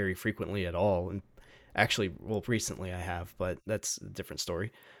very frequently at all. And actually, well, recently I have, but that's a different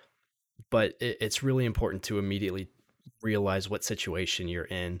story. But it's really important to immediately realize what situation you're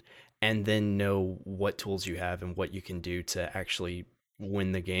in and then know what tools you have and what you can do to actually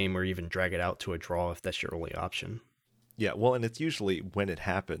win the game or even drag it out to a draw if that's your only option. Yeah, well, and it's usually when it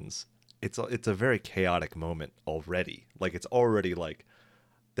happens, it's a very chaotic moment already. Like it's already like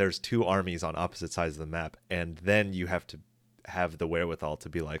there's two armies on opposite sides of the map, and then you have to have the wherewithal to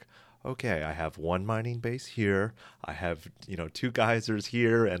be like, okay, I have one mining base here, I have two geysers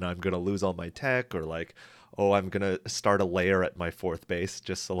here, and I'm gonna lose all my tech, or like, oh, I'm gonna start a layer at my fourth base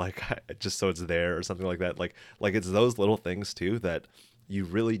just so like just so it's there or something like that. Like it's those little things too that you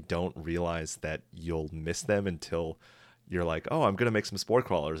really don't realize that you'll miss them until you're like, oh, I'm gonna make some spore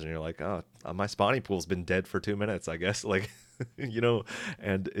crawlers, and you're like, oh, my spawning pool's been dead for 2 minutes, I guess. Like,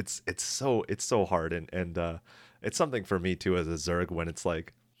 and it's so hard, and it's something for me too as a Zerg when it's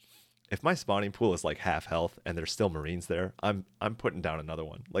like, if my spawning pool is like half health and there's still Marines there, I'm putting down another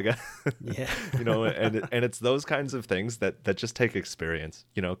one. Like, Yeah. and it's those kinds of things that just take experience,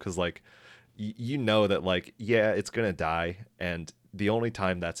 because like you know that like, yeah, it's gonna die, and the only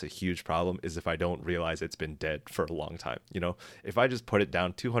time that's a huge problem is if I don't realize it's been dead for a long time. If I just put it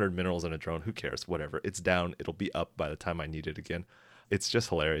down 200 minerals in a drone, who cares? Whatever, it's down. It'll be up by the time I need it again. It's just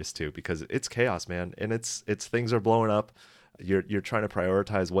hilarious too because it's chaos, man, and it's things are blowing up. You're trying to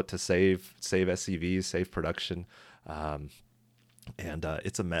prioritize what to save SCVs, save production, and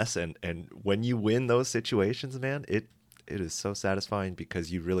it's a mess. And when you win those situations, man, it is so satisfying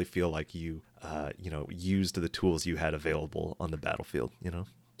because you really feel like you used the tools you had available on the battlefield.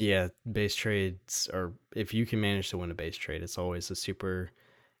 Yeah, base trades are, if you can manage to win a base trade, it's always a super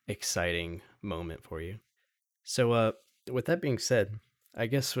exciting moment for you. So, with that being said, I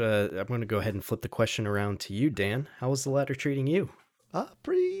guess I'm going to go ahead and flip the question around to you, Dan. How was the ladder treating you?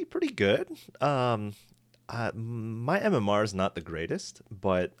 Pretty good. My MMR is not the greatest,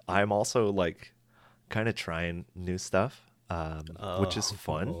 but I'm also like kind of trying new stuff, which is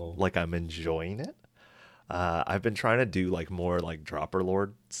fun. Oh, Like I'm enjoying it. I've been trying to do like more like dropper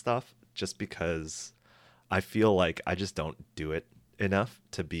lord stuff just because I feel like I just don't do it enough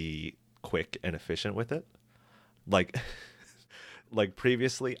to be quick and efficient with it. Like like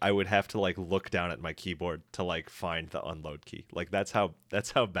previously I would have to like look down at my keyboard to like find the unload key. Like that's how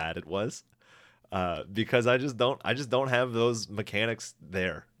bad it was. Because I just don't have those mechanics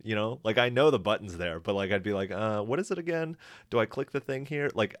there. Like I know the buttons there, but like I'd be like, what is it again? Do I click the thing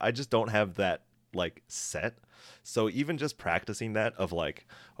here? Like I just don't have that like set. So even just practicing that of like,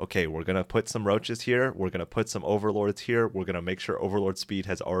 okay, we're gonna put some roaches here, we're gonna put some overlords here, we're gonna make sure overlord speed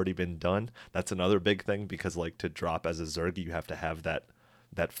has already been done. That's another big thing because like to drop as a Zerg, you have to have that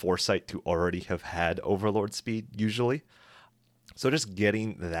foresight to already have had overlord speed usually. So just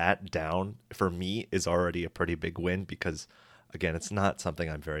getting that down for me is already a pretty big win because again, it's not something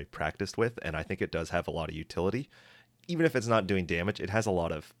I'm very practiced with, and I think it does have a lot of utility. Even if it's not doing damage, it has a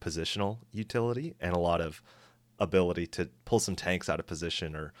lot of positional utility and a lot of ability to pull some tanks out of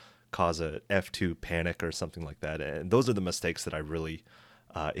position or cause a F2 panic or something like that. And those are the mistakes that I really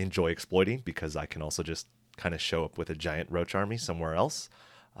enjoy exploiting because I can also just kind of show up with a giant roach army somewhere else.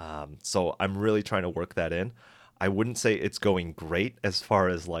 So I'm really trying to work that in. I wouldn't say it's going great as far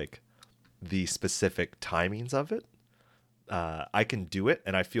as like the specific timings of it. I can do it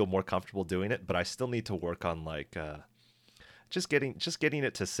and I feel more comfortable doing it, but I still need to work on like just getting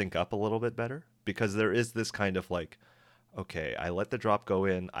it to sync up a little bit better because there is this kind of like, okay, I let the drop go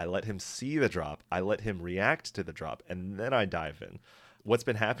in, I let him see the drop, I let him react to the drop, and then I dive in. What's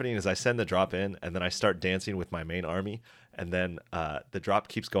been happening is I send the drop in and then I start dancing with my main army, and then the drop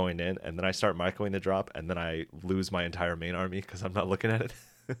keeps going in, and then I start microing the drop, and then I lose my entire main army because I'm not looking at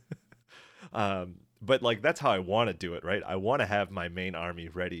it. But like that's how I want to do it, right? I want to have my main army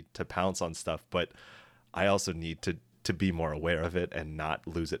ready to pounce on stuff, but I also need to be more aware of it and not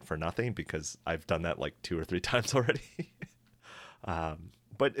lose it for nothing because I've done that like 2 or 3 times already.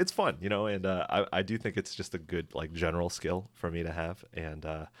 But it's fun, and I do think it's just a good like general skill for me to have. And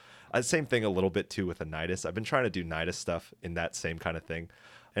same thing a little bit too with the Nidus. I've been trying to do Nidus stuff in that same kind of thing,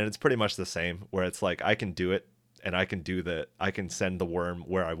 and it's pretty much the same where it's like I can do it and I can send the worm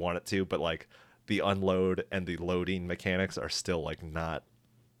where I want it to, but like the unload and the loading mechanics are still like not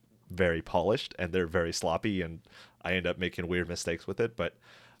very polished and they're very sloppy, and I end up making weird mistakes with it. But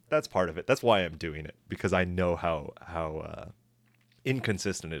that's part of it. That's why I'm doing it, because I know how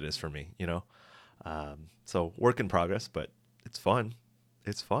inconsistent it is for me. So work in progress, but it's fun.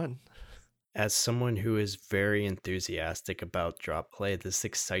 It's fun. As someone who is very enthusiastic about drop play, this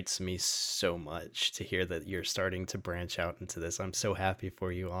excites me so much to hear that you're starting to branch out into this. I'm so happy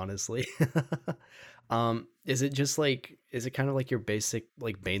for you, honestly. Is it just like, is it kind of like your basic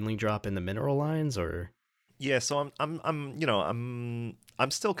like Baneling drop in the mineral lines, or? Yeah, so I'm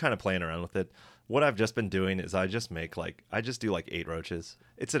still kind of playing around with it. What I've just been doing is I just do like 8 roaches.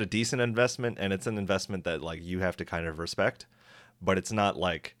 It's at a decent investment, and it's an investment that like you have to kind of respect, but it's not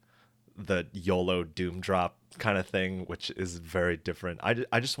like the YOLO doom drop kind of thing, which is very different.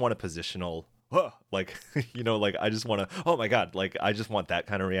 I just want a positional, like, like I just want to, oh my God, like I just want that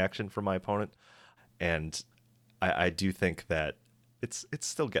kind of reaction from my opponent. And I do think that it's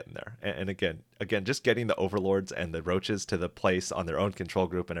still getting there. And again, just getting the overlords and the roaches to the place on their own control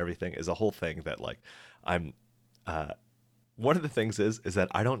group and everything is a whole thing that like I'm one of the things is that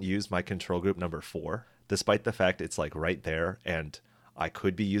I don't use my control group number 4, despite the fact it's like right there and I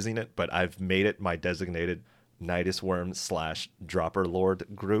could be using it, but I've made it my designated Nidus Worm / Dropper Lord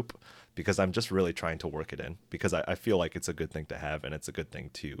group because I'm just really trying to work it in because I feel like it's a good thing to have and it's a good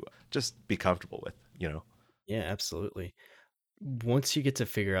thing to just be comfortable with. Yeah, absolutely. Once you get to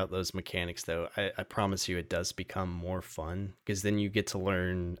figure out those mechanics, though, I promise you it does become more fun because then you get to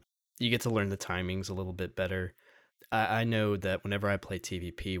learn the timings a little bit better. I know that whenever I play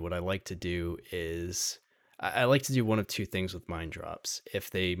TVP, what I like to do is I like to do one of two things with mind drops. If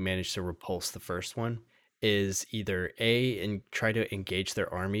they manage to repulse the first one, is either A, and try to engage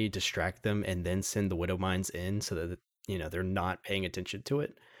their army, distract them, and then send the Widow Mines in so that they're not paying attention to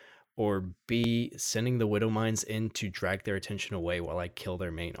it, or B, sending the Widow Mines in to drag their attention away while I kill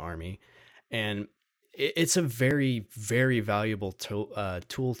their main army. And it's a very, very valuable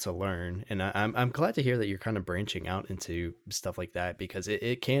tool to learn. And I'm glad to hear that you're kind of branching out into stuff like that because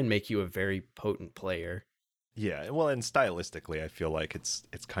it can make you a very potent player. Yeah, well, and stylistically, I feel like it's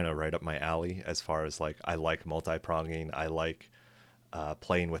kind of right up my alley as far as like I like multi-pronging, I like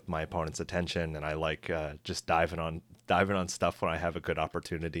playing with my opponent's attention, and I like just diving on stuff when I have a good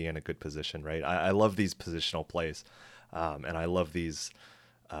opportunity and a good position. Right, I love these positional plays, and I love these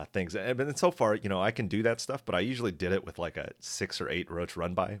things. And so far, I can do that stuff, but I usually did it with like a 6 or 8 roach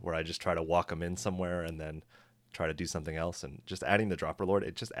run by, where I just try to walk them in somewhere and then try to do something else. And just adding the dropper lord,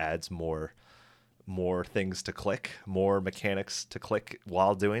 it just adds more things to click, more mechanics to click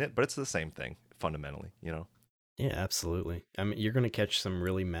while doing it, but it's the same thing fundamentally. Yeah, absolutely. I mean, you're going to catch some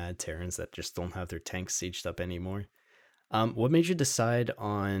really mad Terrans that just don't have their tanks sieged up anymore. What made you decide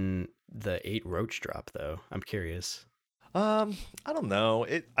on the 8 roach drop, though? I'm curious. I don't know.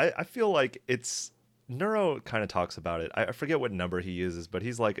 I feel like it's Neuro kind of talks about it. I forget what number he uses, but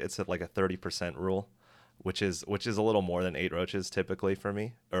he's like it's at like a 30% rule, which is a little more than 8 roaches typically for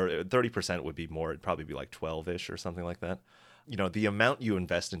me. Or 30% would be more. It'd probably be like 12ish or something like that. The amount you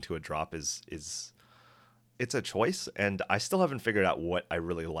invest into a drop is it's a choice, and I still haven't figured out what I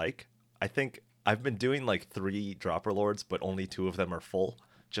really like. I think I've been doing like 3 dropper lords, but only 2 of them are full,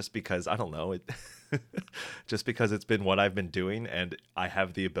 just because I don't know it. Just because it's been what I've been doing, and I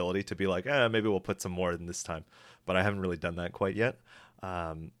have the ability to be like, maybe we'll put some more in this time, but I haven't really done that quite yet.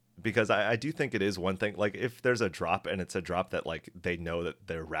 Because I do think it is one thing. Like if there's a drop and it's a drop that like they know that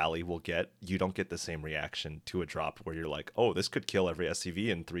their rally will get, you don't get the same reaction to a drop where you're like, oh, this could kill every SCV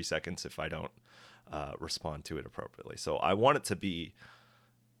in 3 seconds if I don't respond to it appropriately. So I want it to be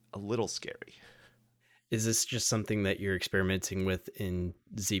a little scary. Is this just something that you're experimenting with in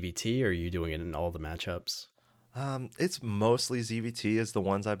ZVT, or are you doing it in all the matchups? It's mostly ZVT is the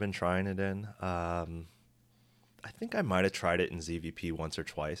ones I've been trying it in. I think I might have tried it in ZVP once or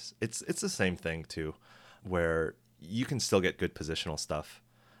twice. It's the same thing too, where you can still get good positional stuff.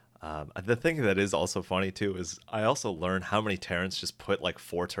 The thing that is also funny too is I also learned how many Terrans just put like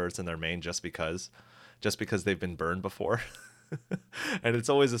 4 turrets in their main just because they've been burned before. And it's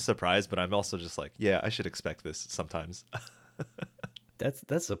always a surprise, but I'm also just like, yeah, I should expect this sometimes.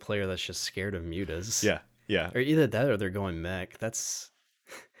 That's a player that's just scared of mutas. Yeah, yeah. Or either that or they're going mech. That's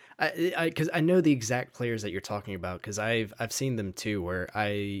because I know the exact players that you're talking about because I've seen them too. Where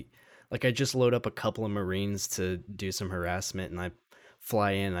I just load up a couple of Marines to do some harassment, and I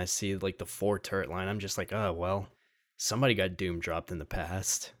fly in. And I see like the 4 turret line. I'm just like, oh well, somebody got doom dropped in the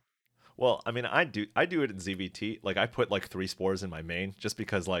past. Well, I mean, I do it in ZVT. Like I put like 3 spores in my main just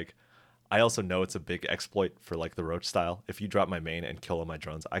because like I also know it's a big exploit for like the roach style. If you drop my main and kill all my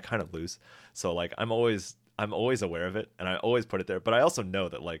drones, I kind of lose. So like I'm always aware of it and I always put it there. But I also know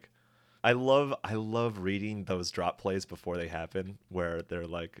that like I love reading those drop plays before they happen, where they're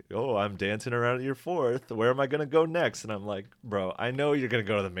like, "Oh, I'm dancing around at your fourth. Where am I gonna go next?" And I'm like, "Bro, I know you're gonna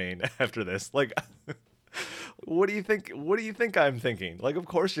go to the main after this. Like, what do you think? What do you think I'm thinking? Like, of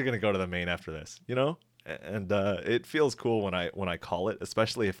course you're gonna go to the main after this, you know?" And it feels cool when I call it,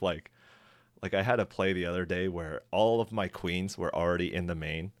 especially if like I had a play the other day where all of my queens were already in the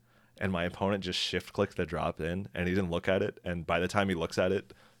main, and my opponent just shift clicked the drop in, and he didn't look at it. And by the time he looks at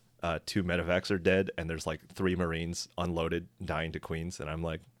it, two medevacs are dead, and there's like three marines unloaded, dying to queens. And I'm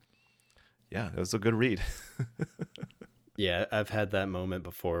like, yeah, it was a good read. Yeah, I've had that moment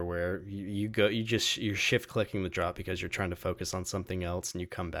before where you're shift clicking the drop because you're trying to focus on something else, and you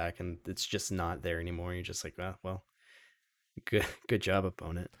come back and it's just not there anymore. You're just like, well, good job,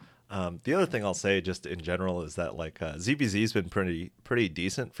 opponent. The other thing I'll say, just in general, is that like ZBZ's been pretty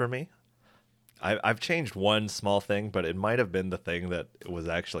decent for me. I've changed one small thing, but it might have been the thing that was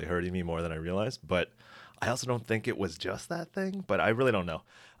actually hurting me more than I realized. But I also don't think it was just that thing, but I really don't know.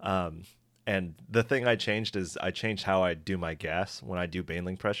 And the thing I changed is I changed how I do my gas when I do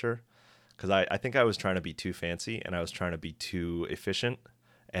baneling pressure, because I think I was trying to be too fancy and I was trying to be too efficient,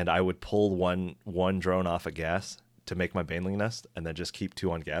 and I would pull one drone off a gas to make my baneling nest and then just keep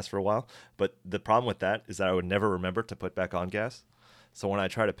two on gas for a while. But the problem with that is that I would never remember to put back on gas. So when I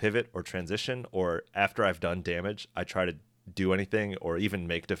try to pivot or transition, or after I've done damage, I try to do anything or even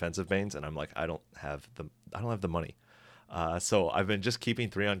make defensive banes, and I'm like, I don't have the money. So I've been just keeping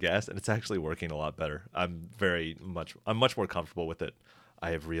three on gas, and it's actually working a lot better. I'm much more comfortable with it,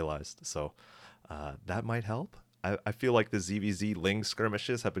 I have realized. So that might help. I feel like the ZVZ Ling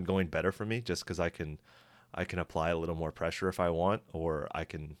skirmishes have been going better for me, just because I can apply a little more pressure if I want, or I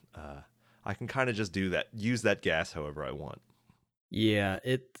can kind of just use that gas however I want. Yeah,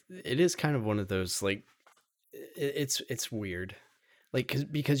 it is kind of one of those like it's weird.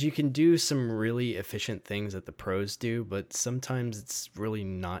 Like because you can do some really efficient things that the pros do, but sometimes it's really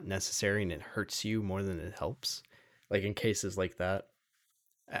not necessary and it hurts you more than it helps. Like in cases like that.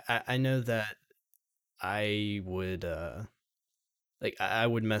 I know that I would I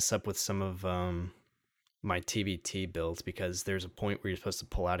would mess up with some of my TBT builds because there's a point where you're supposed to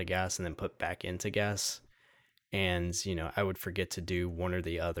pull out of gas and then put back into gas. And, I would forget to do one or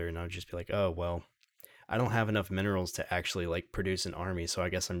the other, and I would just be like, oh, well, I don't have enough minerals to actually like produce an army, so I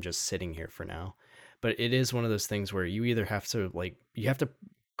guess I'm just sitting here for now. But it is one of those things where you either have to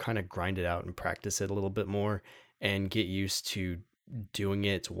kind of grind it out and practice it a little bit more and get used to doing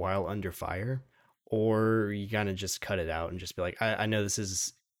it while under fire, or you kind of just cut it out and just be like, I know this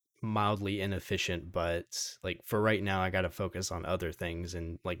is mildly inefficient, but like for right now, I got to focus on other things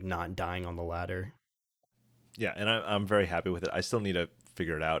and like not dying on the ladder. Yeah, and I'm very happy with it. I still need to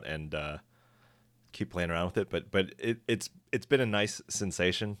figure it out and keep playing around with it, but it's been a nice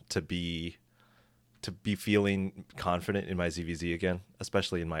sensation to be feeling confident in my ZVZ again,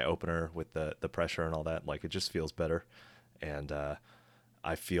 especially in my opener with the pressure and all that. Like, it just feels better, and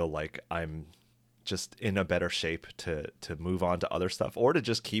I feel like I'm just in a better shape to move on to other stuff, or to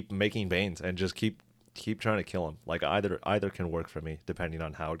just keep making banes and just keep trying to kill them. Like, either can work for me depending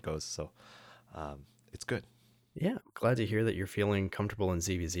on how it goes. So it's good. Yeah, glad to hear that you're feeling comfortable in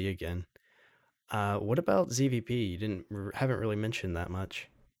ZVZ again. What about ZVP? You haven't really mentioned that much.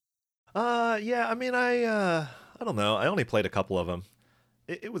 Yeah, I mean, I don't know. I only played a couple of them.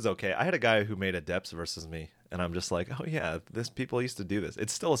 It was okay. I had a guy who made Adepts versus me, and I'm just like, oh yeah, people used to do this.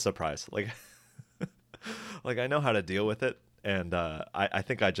 It's still a surprise. Like, like, I know how to deal with it, and I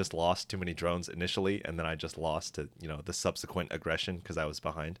think I just lost too many drones initially, and then I just lost to the subsequent aggression because I was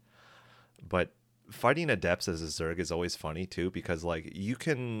behind. But fighting Adepts as a Zerg is always funny too, because like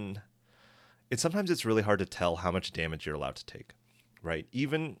sometimes it's really hard to tell how much damage you're allowed to take, right?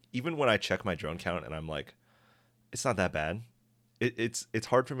 Even when I check my drone count and I'm like, it's not that bad. It's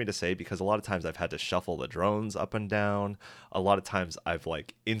hard for me to say, because a lot of times I've had to shuffle the drones up and down. A lot of times I've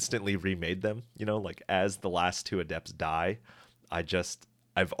like instantly remade them, like as the last two Adepts die,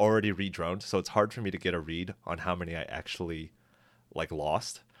 I've already redroned, so it's hard for me to get a read on how many I actually like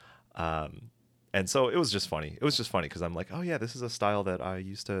lost. And so it was just funny. It was just funny because I'm like, oh yeah, this is a style that I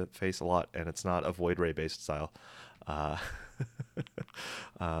used to face a lot, and it's not a Void Ray based style. And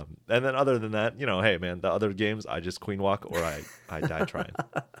then other than that, hey man, the other games I just queen walk or I die trying.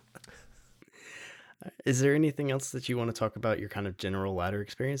 Is there anything else that you want to talk about your kind of general ladder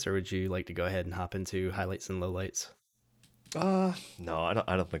experience, or would you like to go ahead and hop into highlights and lowlights? No,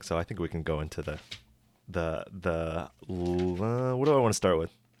 I don't think so. I think we can go into the what do I want to start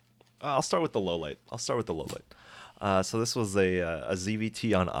with? I'll start with the low light. So this was a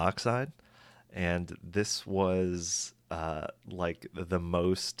ZVT on Oxide, and this was like the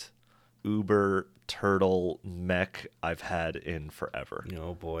most uber turtle mech I've had in forever.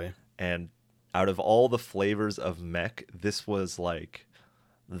 Oh boy. And out of all the flavors of mech, this was like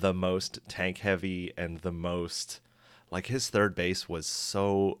the most tank heavy and the most like his third base was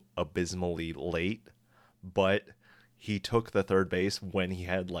so abysmally late, but he took the third base when he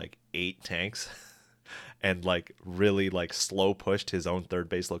had like 8 tanks and like really like slow pushed his own third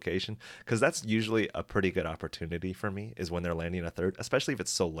base location, because that's usually a pretty good opportunity for me is when they're landing a third, especially if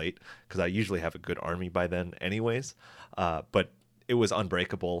it's so late, because I usually have a good army by then anyways. But it was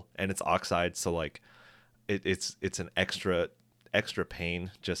unbreakable and it's Oxide, so like it's an extra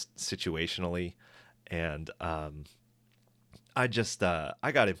pain just situationally. And I just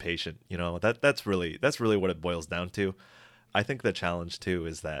I got impatient, you know. That's really what it boils down to. I think the challenge too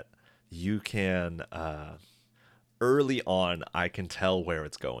is that you can early on I can tell where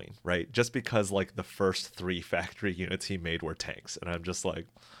it's going, right? Just because like the first 3 factory units he made were tanks, and I'm just like,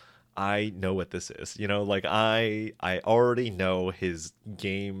 I know what this is, you know. Like I already know his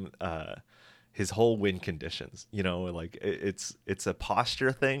game, his whole win conditions, you know. Like it's a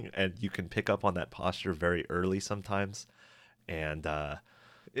posture thing, and you can pick up on that posture very early sometimes. And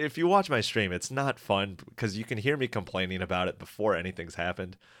if you watch my stream, it's not fun because you can hear me complaining about it before anything's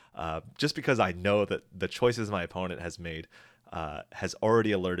happened. Just because I know that the choices my opponent has made has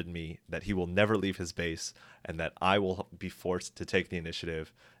already alerted me that he will never leave his base, and that I will be forced to take the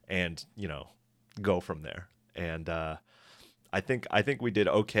initiative and, you know, go from there. And I think we did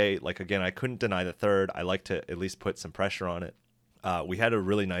okay. Like, again, I couldn't deny the third. I like to at least put some pressure on it. We had a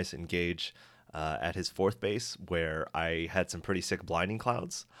really nice engage at his fourth base where I had some pretty sick blinding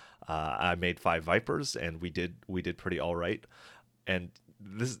clouds. I made 5 Vipers, and we did pretty all right. And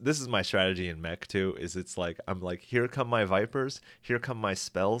this is my strategy in mech too. Is it's like I'm like, here come my Vipers, here come my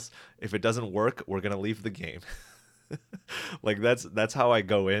spells. If it doesn't work, we're gonna leave the game. Like that's how I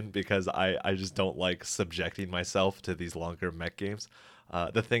go in, because I just don't like subjecting myself to these longer mech games.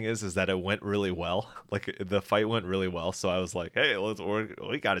 The thing is that it went really well. Like the fight went really well, so I was like, hey,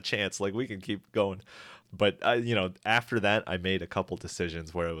 we got a chance. Like we can keep going. But you know, after that, I made a couple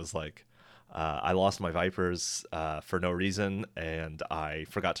decisions where it was like, I lost my Vipers for no reason, and I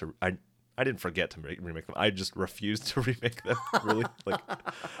forgot to. I didn't forget to remake them. I just refused to remake them. Really, like,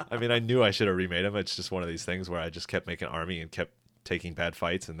 I mean, I knew I should have remade them. It's just one of these things where I just kept making army and kept taking bad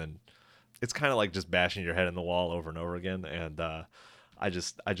fights, and then it's kind of like just bashing your head in the wall over and over again. And I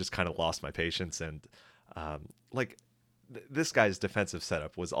just kind of lost my patience. And like this guy's defensive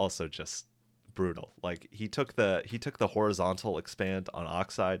setup was also just brutal. Like he took the horizontal expand on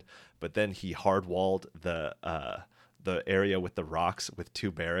Oxide, but then he hard walled the area with the rocks with 2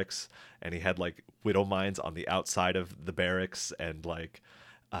 barracks, and he had like widow mines on the outside of the barracks, and like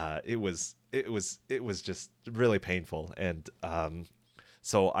it was just really painful. And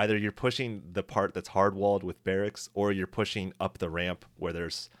so either you're pushing the part that's hard walled with barracks, or you're pushing up the ramp where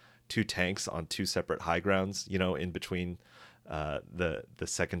there's 2 tanks on 2 separate high grounds, you know, in between the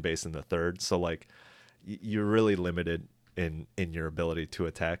second base and the third. So like you're really limited in your ability to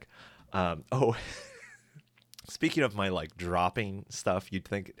attack. Oh, speaking of my like dropping stuff, you'd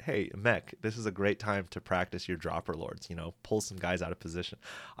think, hey, mech, this is a great time to practice your dropper lords, you know, pull some guys out of position.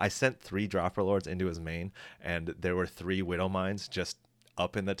 I sent 3 dropper lords into his main, and there were 3 widow mines just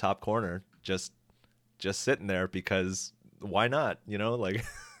up in the top corner, just sitting there, because why not, you know? Like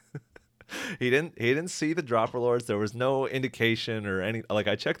he didn't see the dropper lords. There was no indication or any, like,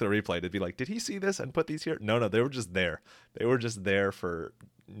 I checked the replay to be like, did he see this and put these here? No, they were just there. They were just there for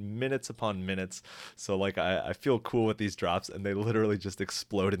minutes upon minutes. So like I feel cool with these drops, and they literally just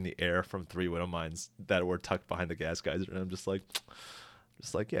explode in the air from 3 widow mines that were tucked behind the gas geyser, and I'm just like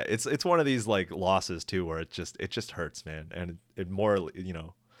yeah, it's one of these like losses too where it just hurts, man. And it more, you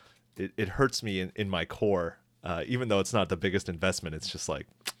know, it hurts me in my core, even though it's not the biggest investment. It's just like,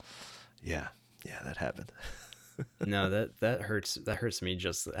 yeah, that happened. No, that hurts me,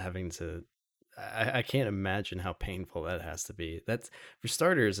 just having to. I can't imagine how painful that has to be. That's, for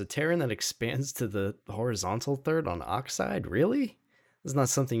starters, a Terran that expands to the horizontal third on Oxide. Really? It's not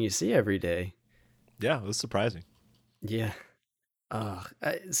something you see every day. Yeah, it was surprising. Yeah.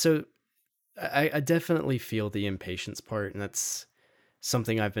 So I definitely feel the impatience part, and that's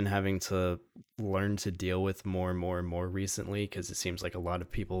something I've been having to learn to deal with more and more and more recently, because it seems like a lot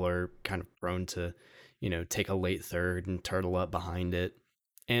of people are kind of prone to, you know, take a late third and turtle up behind it.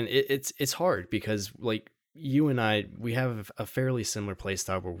 And it's hard because, like, you and I, we have a fairly similar play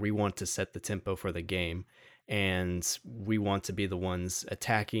style where we want to set the tempo for the game, and we want to be the ones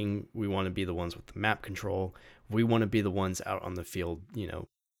attacking. We want to be the ones with the map control. We want to be the ones out on the field, you know,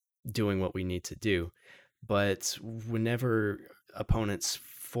 doing what we need to do. But whenever opponents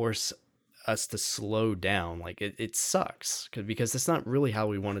force us to slow down. Like it sucks because it's not really how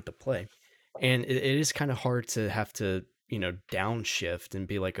we wanted to play. And it is kind of hard to have to, downshift and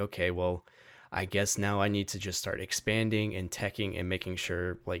be like, okay, well, I guess now I need to just start expanding and teching and making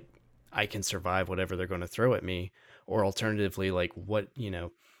sure like I can survive whatever they're going to throw at me. Or alternatively, like what,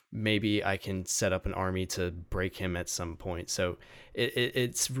 maybe I can set up an army to break him at some point. So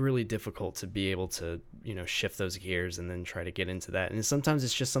it's really difficult to be able to, shift those gears and then try to get into that. And sometimes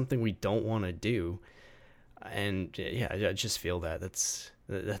it's just something we don't want to do. And yeah, I just feel that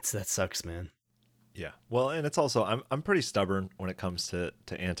sucks, man. Yeah. Well, and it's also I'm pretty stubborn when it comes to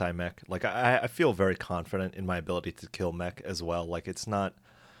anti-mech. Like I feel very confident in my ability to kill mech as well. Like it's not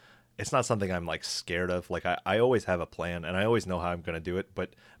something I'm like scared of. Like I always have a plan and I always know how I'm going to do it,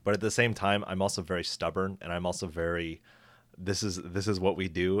 but at the same time I'm also very stubborn and I'm also very this is what we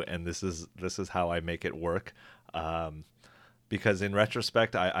do and this is how I make it work. Because in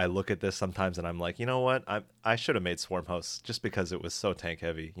retrospect, I look at this sometimes and I'm like, you know what? I should have made Swarm Hosts just because it was so tank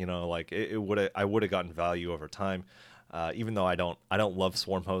heavy. Like I would have gotten value over time. Even though I don't love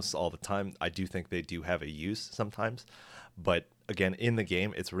Swarm Hosts all the time, I do think they do have a use sometimes. But again, in the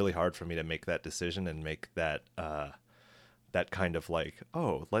game, it's really hard for me to make that decision and make that that kind of like,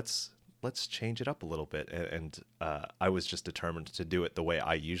 oh, let's change it up a little bit. And I was just determined to do it the way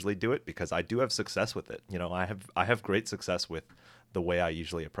I usually do it because I do have success with it. I have great success with the way I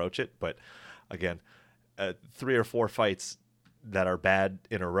usually approach it. But again, 3 or 4 fights that are bad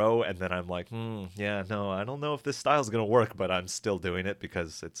in a row, and then I'm like, yeah, no, I don't know if this style is gonna work, but I'm still doing it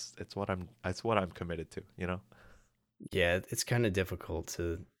because it's what I'm committed to. Yeah, it's kind of difficult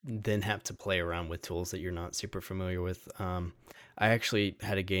to then have to play around with tools that you're not super familiar with. I actually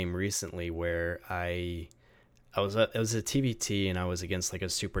had a game recently where it was a TBT and I was against like a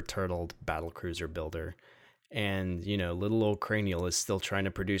super turtled battle cruiser builder, and little old Cranial is still trying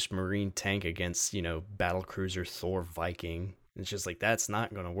to produce marine tank against battle cruiser Thor Viking. It's just like that's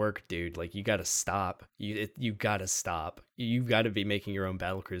not gonna work, dude. Like you gotta stop. You gotta stop. You gotta be making your own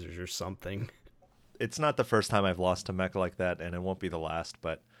battle cruisers or something. It's not the first time I've lost to mech like that, and it won't be the last.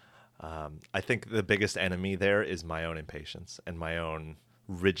 But I think the biggest enemy there is my own impatience and my own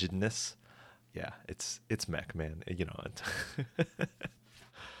rigidness. Yeah, it's mech, man.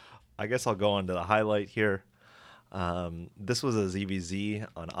 I guess I'll go on to the highlight here. This was a ZVZ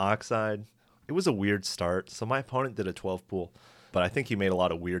on Oxide. It was a weird start. So my opponent did a 12 pool, but I think he made a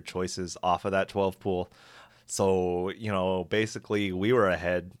lot of weird choices off of that 12 pool. So, basically we were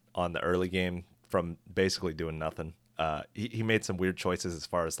ahead on the early game from basically doing nothing. He made some weird choices as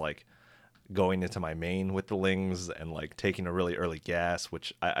far as like going into my main with the Lings and like taking a really early gas,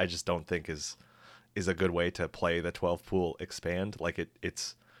 which I just don't think is a good way to play the 12 pool expand. Like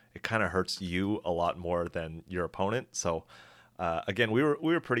it kind of hurts you a lot more than your opponent. So again, we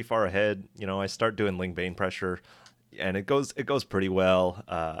were pretty far ahead. I start doing Ling Bane pressure, and it goes pretty well.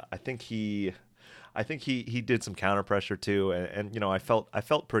 I think he did some counter pressure too, and I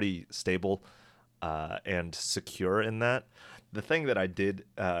felt pretty stable and secure in that. The thing that I did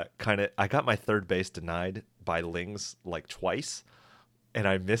I got my third base denied by Lings like twice, and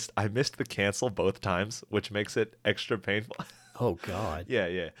I missed the cancel both times, which makes it extra painful. Oh God.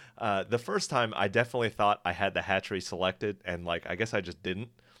 Yeah. The first time I definitely thought I had the hatchery selected, and like I guess I just didn't,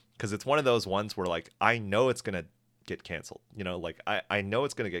 because it's one of those ones where like I know it's gonna get canceled. Like I know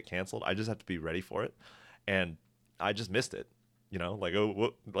it's gonna get canceled. I just have to be ready for it, and I just missed it. Like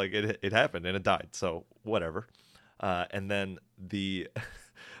like it happened and it died. So whatever. And then the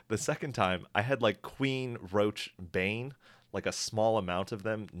the second time I had like Queen Roach Bane, like a small amount of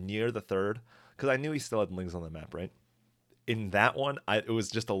them near the third, because I knew he still had Lings on the map, right? In that one, it was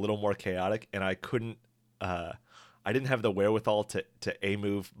just a little more chaotic, and I couldn't. I didn't have the wherewithal to a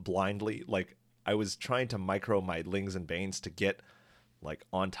move blindly. Like I was trying to micro my Lings and Banes to get like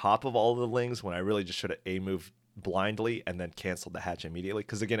on top of all of the Lings when I really just should have a moved blindly and then canceled the hatch immediately,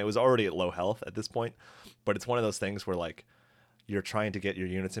 because again it was already at low health at this point. But it's one of those things where like you're trying to get your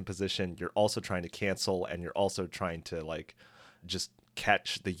units in position, you're also trying to cancel, and you're also trying to like just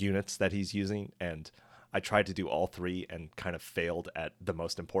catch the units that he's using. And I tried to do all three and kind of failed at the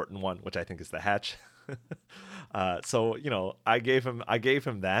most important one, which I think is the hatch. So I gave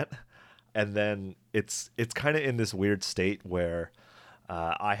him that, and then it's kind of in this weird state where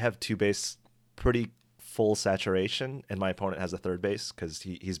I have 2 base pretty full saturation, and my opponent has a 3rd base because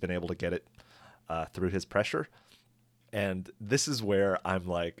he's been able to get it through his pressure. And this is where I'm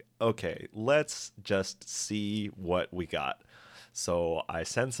like, okay, let's just see what we got. So I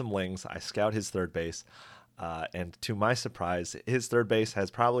send some Lings, I scout his 3rd base, and to my surprise, his 3rd base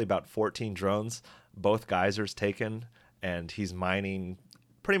has probably about 14 drones, both geysers taken, and he's mining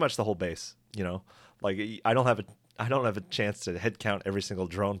pretty much the whole base. Like I don't have a chance to head count every single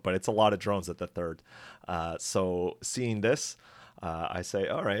drone, but it's a lot of drones at the third. So seeing this, I say,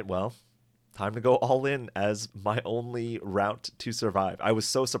 all right, well, time to go all in as my only route to survive. I was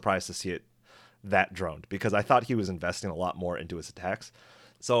so surprised to see it that droned because I thought he was investing a lot more into his attacks.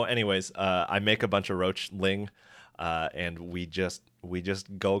 So, anyways, I make a bunch of Roach Ling, and we just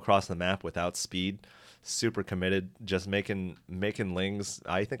go across the map without speed, super committed, just making Lings.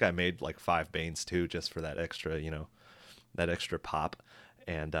 I think I made like 5 Banes too, just for that extra, that extra pop,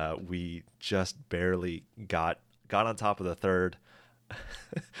 and we just barely got on top of the third,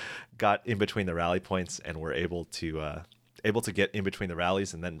 got in between the rally points, and were able to get in between the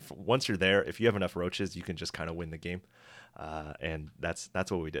rallies. And then once you're there, if you have enough roaches, you can just kind of win the game. And that's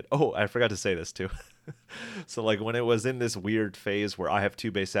what we did. Oh, I forgot to say this too. So like when it was in this weird phase where I have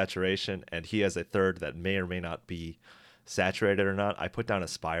 2 base saturation and he has a third that may or may not be saturated or not, I put down a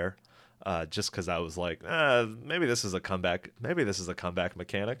Spire, just because I was like, maybe this is a comeback. Maybe this is a comeback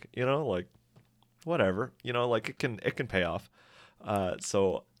mechanic, like whatever, like it can pay off.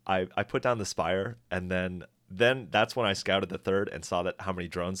 So I put down the Spire, and then that's when I scouted the third and saw that how many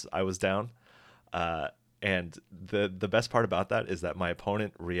drones I was down. And the best part about that is that my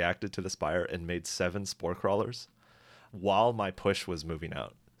opponent reacted to the Spire and made 7 Spore Crawlers while my push was moving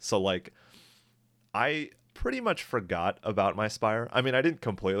out. So like I pretty much forgot about my Spire. I mean, I didn't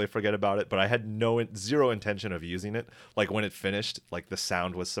completely forget about it, but I had zero intention of using it. Like when it finished, like the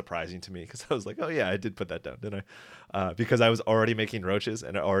sound was surprising to me because I was like, oh yeah, I did put that down, didn't I? Because I was already making roaches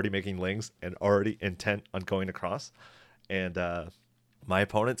and already making lings and already intent on going across. And my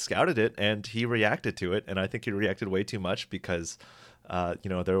opponent scouted it and he reacted to it. And I think he reacted way too much because,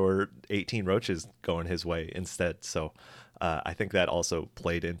 there were 18 roaches going his way instead. So I think that also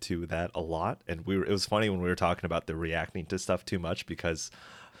played into that a lot. And it was funny when we were talking about the reacting to stuff too much because,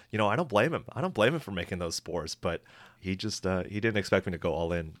 I don't blame him. I don't blame him for making those spores, but he just, he didn't expect me to go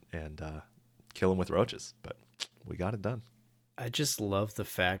all in and kill him with roaches, but we got it done. I just love the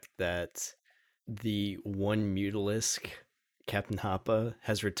fact that the one Mutalisk, Captain Happa,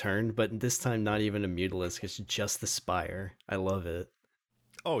 has returned, but this time not even a Mutalisk, it's just the Spire. I love it.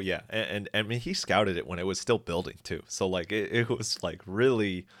 Oh yeah, and I mean he scouted it when it was still building too, so like it was like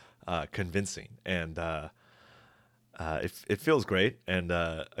really convincing, and it feels great. And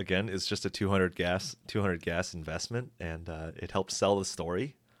again, it's just a 200 gas investment, and it helps sell the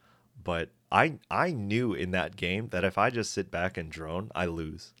story. But I knew in that game that if I just sit back and drone, I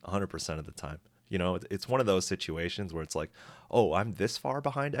lose 100% of the time. It's one of those situations where it's like, oh, I'm this far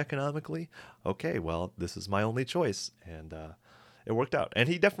behind economically. Okay, well, this is my only choice, and it worked out. And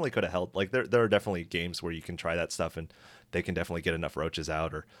he definitely could have held. Like there are definitely games where you can try that stuff, and they can definitely get enough roaches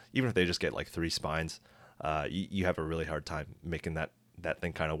out, or even if they just get like 3 spines, you have a really hard time making that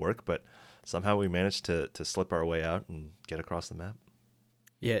thing kind of work. But somehow we managed to slip our way out and get across the map.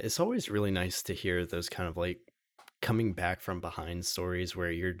 Yeah, it's always really nice to hear those kind of like coming back from behind stories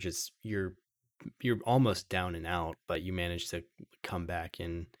where you're almost down and out, but you manage to come back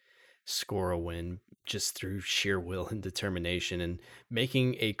and score a win just through sheer will and determination and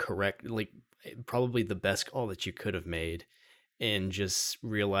making a correct, like probably the best call that you could have made, and just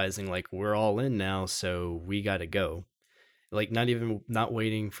realizing like we're all in now, so we got to go. Like not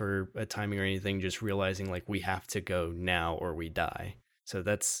waiting for a timing or anything, just realizing like we have to go now or we die. So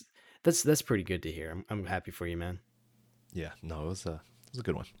that's pretty good to hear. I'm happy for you, man. Yeah, no, it was a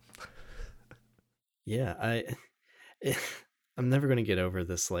good one. Yeah, I'm never gonna get over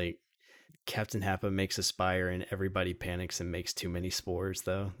this. Like Captain Happa makes a Spire and everybody panics and makes too many spores.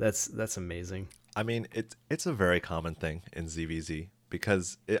 Though that's amazing. I mean, it's a very common thing in ZVZ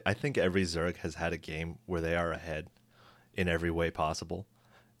because I think every Zerg has had a game where they are ahead in every way possible,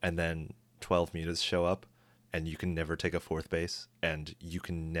 and then 12 mutas show up, and you can never take a 4th base, and you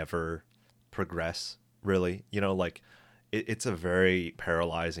can never progress. Really, like it's a very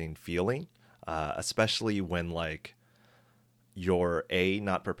paralyzing feeling. Especially when like you're A,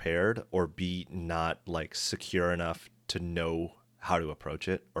 not prepared, or B, not like secure enough to know how to approach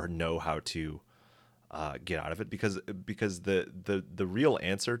it or know how to get out of it, because the real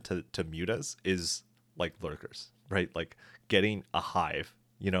answer to mutas is like lurkers, right? Like getting a hive,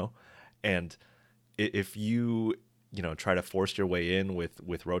 and if you try to force your way in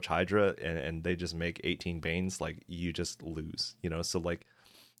with Roach Hydra and they just make 18 Banes, like you just lose, so like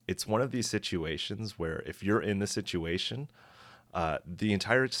it's one of these situations where if you're in the situation, the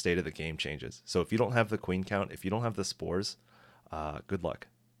entire state of the game changes. So if you don't have the queen count, if you don't have the spores, good luck.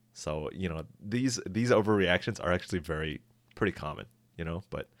 So, these overreactions are actually pretty common,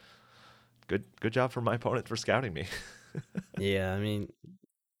 but good job for my opponent for scouting me. Yeah, I mean,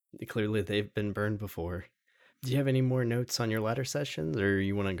 Clearly, they've been burned before. Do you have any more notes on your ladder sessions, or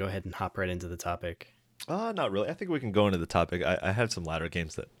you want to go ahead and hop right into the topic? Not really. I think we can go into the topic. I have some ladder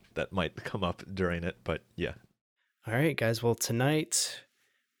games that might come up during it, but yeah. All right, guys. Well, tonight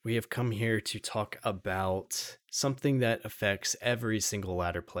we have come here to talk about something that affects every single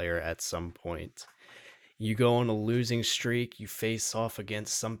ladder player at some point. You go on a losing streak, you face off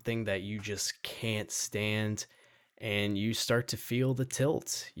against something that you just can't stand, and you start to feel the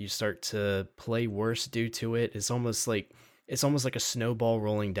tilt. You start to play worse due to it. It's almost like a snowball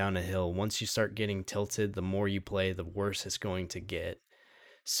rolling down a hill. Once you start getting tilted, the more you play, the worse it's going to get.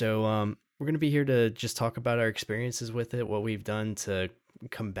 So we're going to be here to just talk about our experiences with it, what we've done to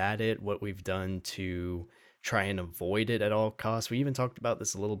combat it, what we've done to try and avoid it at all costs. We even talked about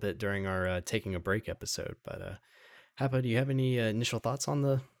this a little bit during our taking a break episode. But Hapa, do you have any initial thoughts on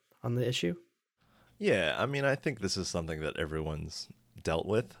the issue? Yeah, I mean, I think this is something that everyone's dealt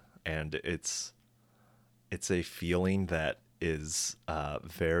with, and it's a feeling that is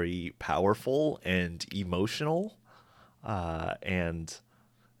very powerful and emotional, and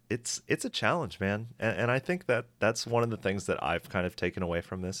it's a challenge, man. And I think that that's one of the things that I've kind of taken away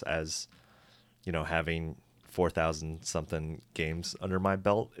from this, as having 4,000 something games under my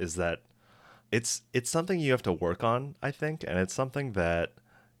belt, is that it's something you have to work on, I think, and it's something that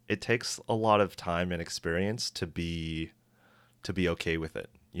it takes a lot of time and experience to be okay with it,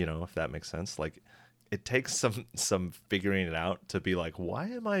 if that makes sense. Like, it takes some figuring it out to be like, why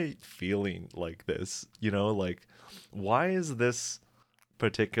am I feeling like this? Like, why is this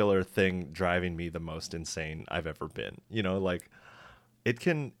particular thing driving me the most insane I've ever been? Like, it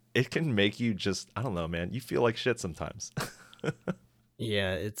can make you just, I don't know, man, you feel like shit sometimes.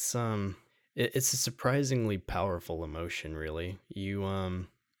 Yeah, it's a surprisingly powerful emotion, really.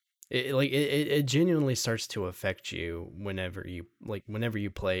 It genuinely starts to affect you whenever you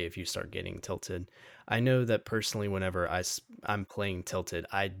play. If you start getting tilted, I know that personally, whenever I'm playing tilted,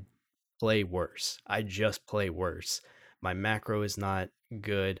 I play worse. I just play worse. My macro is not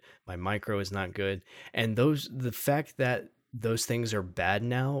good. My micro is not good. And the fact that those things are bad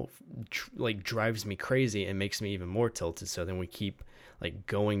now, drives me crazy and makes me even more tilted. So then we keep like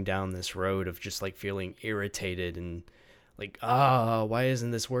going down this road of just like feeling irritated and like, why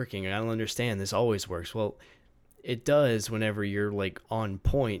isn't this working? I don't understand. This always works. Well, it does whenever you're like on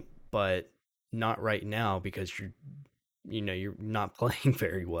point, but not right now because you're not playing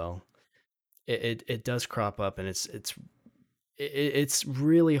very well. It does crop up, and it's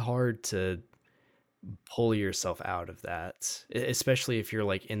really hard to pull yourself out of that, especially if you're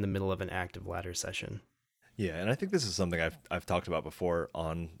like in the middle of an active ladder session. Yeah, and I think this is something I've talked about before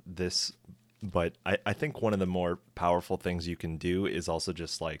on this, but I think one of the more powerful things you can do is also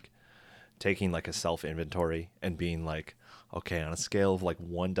just like taking like a self inventory and being like, okay, on a scale of like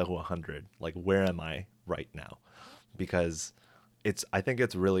 1 to 100, like, where am I right now? Because I think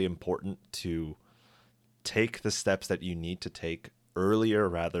it's really important to take the steps that you need to take earlier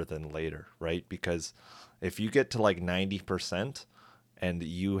rather than later, right? Because if you get to like 90% and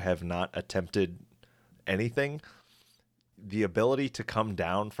you have not attempted anything, the ability to come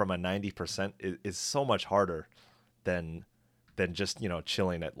down from a 90% is so much harder than just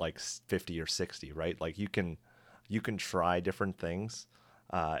chilling at like 50 or 60, right? Like, you can try different things,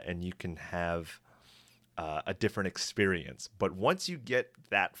 and you can have a different experience, but once you get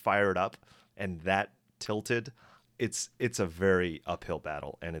that fired up and that tilted, it's a very uphill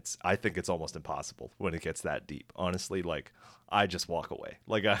battle, and I think it's almost impossible when it gets that deep, honestly. Like, I just walk away.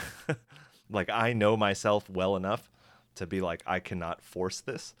 Like, like, I know myself well enough to be like, I cannot force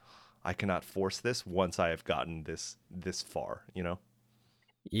this once I have gotten this far.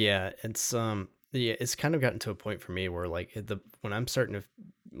 Yeah, it's kind of gotten to a point for me where like when I'm starting to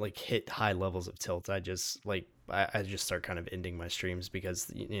like hit high levels of tilt, I just start kind of ending my streams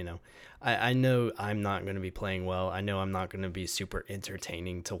because I know I'm not going to be playing well. I know I'm not going to be super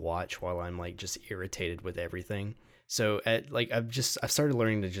entertaining to watch while I'm like just irritated with everything. So I've started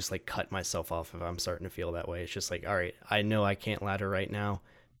learning to just like cut myself off if I'm starting to feel that way. It's just like, all right, I know I can't ladder right now.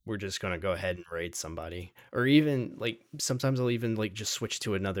 We're just gonna go ahead and raid somebody, or even like sometimes I'll even like just switch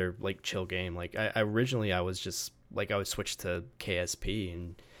to another like chill game. Like originally I was just like I would switch to KSP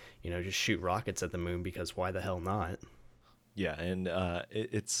and just shoot rockets at the moon because why the hell not? Yeah, and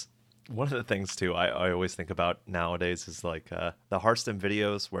it's one of the things too. I always think about nowadays is like the Hearthstone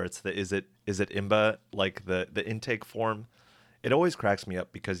videos where it's the is it Imba, like the intake form. It always cracks me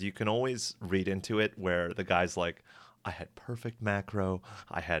up because you can always read into it where the guy's like, I had perfect macro,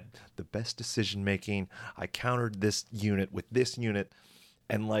 I had the best decision making, I countered this unit with this unit,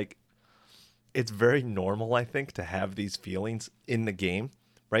 and like, it's very normal, I think, to have these feelings in the game,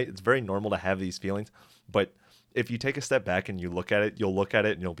 right? It's very normal to have these feelings. But if you take a step back and you look at it, you'll look at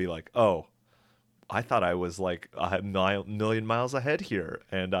it and you'll be like, oh, I thought I was like million miles ahead here,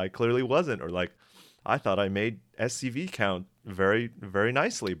 and I clearly wasn't. Or like, I thought I made SCV count very, very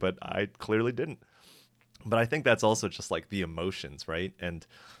nicely, but I clearly didn't. But I think that's also just like the emotions, right? And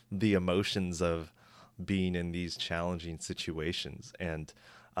the emotions of being in these challenging situations. And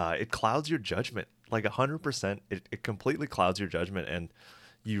it clouds your judgment. Like 100%, it completely clouds your judgment. And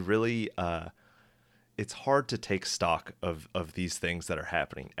you really, it's hard to take stock of these things that are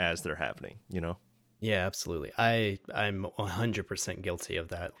happening as they're happening, you know? Yeah, absolutely. I'm 100% guilty of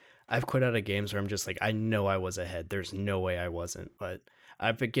that. I've quit out of games where I'm just like, I know I was ahead. There's no way I wasn't. But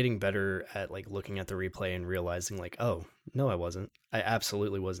I've been getting better at like looking at the replay and realizing like, oh, no, I wasn't. I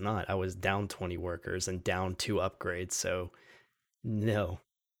absolutely was not. I was down 20 workers and down 2 upgrades. So no,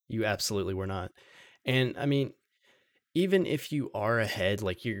 you absolutely were not. And I mean, even if you are ahead,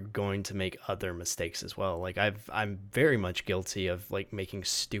 like you're going to make other mistakes as well. Like I'm very much guilty of like making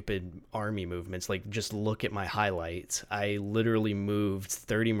stupid army movements. Like just look at my highlights. I literally moved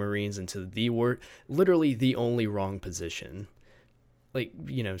 30 Marines into literally the only wrong position. Like,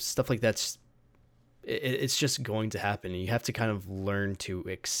 stuff like that's it's just going to happen, and you have to kind of learn to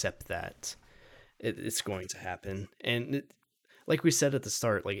accept that it's going to happen. And like we said at the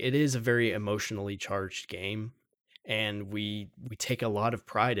start, like it is a very emotionally charged game, and we take a lot of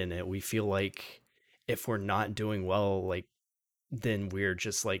pride in it. We feel like if we're not doing well, like then we're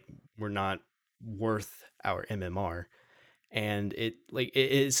just like we're not worth our MMR. And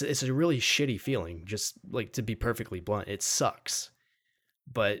it's a really shitty feeling, just like to be perfectly blunt. It sucks.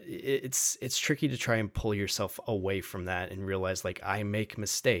 But it's tricky to try and pull yourself away from that and realize like I make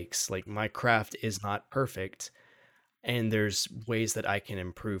mistakes. Like my craft is not perfect, and there's ways that I can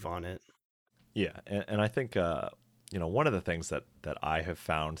improve on it. Yeah, and I think one of the things that I have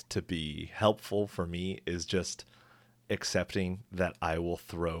found to be helpful for me is just accepting that I will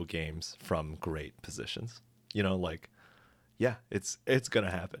throw games from great positions. Like, yeah, it's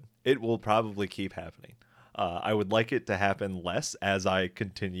gonna happen. It will probably keep happening. I would like it to happen less as I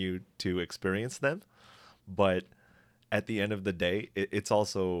continue to experience them, but at the end of the day, it's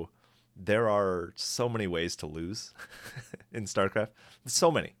also there are so many ways to lose in StarCraft. So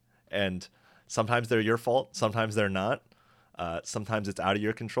many, and sometimes they're your fault, sometimes they're not. Sometimes it's out of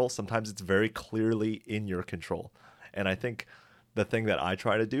your control, sometimes it's very clearly in your control. And I think the thing that I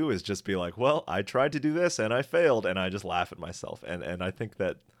try to do is just be like, well, I tried to do this and I failed, and I just laugh at myself. And I think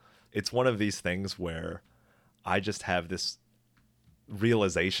that it's one of these things where I just have this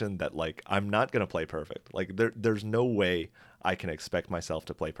realization that like I'm not going to play perfect. Like there's no way I can expect myself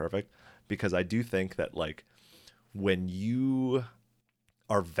to play perfect, because I do think that like when you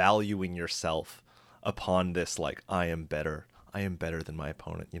are valuing yourself upon this, like I am better than my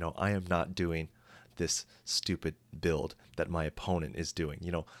opponent, I am not doing this stupid build that my opponent is doing,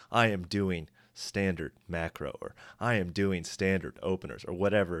 I am doing standard macro, or I am doing standard openers, or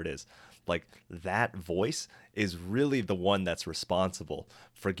whatever it is. Like that voice is really the one that's responsible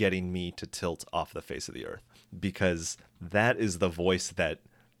for getting me to tilt off the face of the earth, because that is the voice that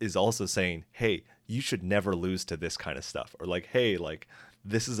is also saying, hey, you should never lose to this kind of stuff, or like, hey, like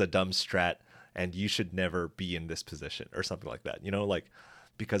this is a dumb strat and you should never be in this position, or something like that, like,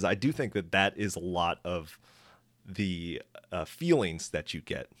 because I do think that that is a lot of the feelings that you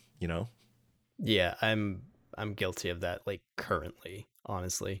get. Yeah, I'm guilty of that, like currently,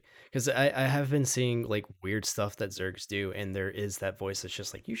 honestly, because I have been seeing like weird stuff that Zergs do, and there is that voice that's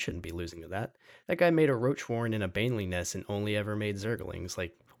just like, you shouldn't be losing to that. That guy made a Roach Warren and a Baneley nest and only ever made Zerglings.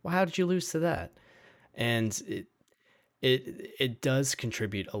 Like, well, how did you lose to that? And it does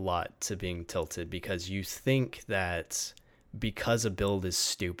contribute a lot to being tilted, because you think that because a build is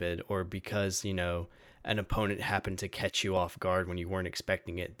stupid, or because an opponent happened to catch you off guard when you weren't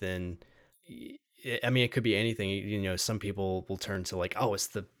expecting it, then I mean, it could be anything. Some people will turn to like, oh, it's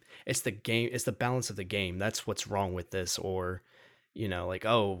the game, it's the balance of the game, that's what's wrong with this. Or like,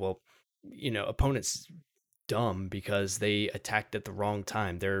 oh well, opponents dumb because they attacked at the wrong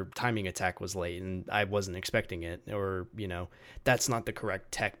time, their timing attack was late and I wasn't expecting it. Or that's not the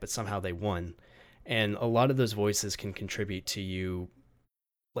correct tech, but somehow they won. And a lot of those voices can contribute to you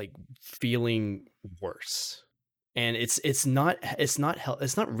like feeling worse. And it's not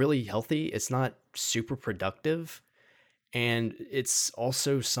really healthy, it's not super productive, and it's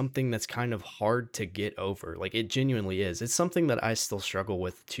also something that's kind of hard to get over. Like it genuinely is. It's something that I still struggle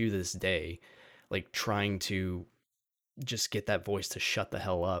with to this day, like trying to just get that voice to shut the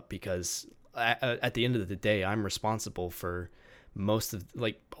hell up, because at the end of the day, I'm responsible for most of,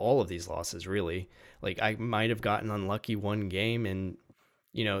 like, all of these losses, really. Like I might have gotten unlucky one game, and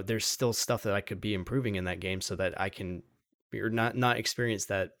there's still stuff that I could be improving in that game so that I can or not experience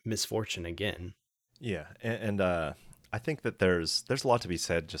that misfortune again. Yeah, and I think that there's a lot to be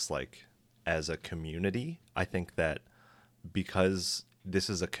said just like as a community. I think that because this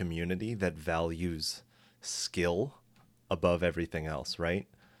is a community that values skill above everything else, right?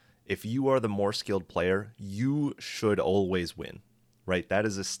 If you are the more skilled player, you should always win, right? That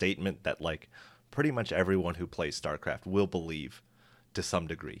is a statement that like pretty much everyone who plays StarCraft will believe to some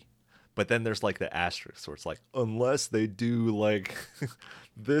degree. But then there's like the asterisk where it's like, unless they do like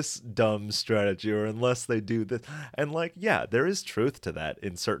this dumb strategy or unless they do this. And like, yeah, there is truth to that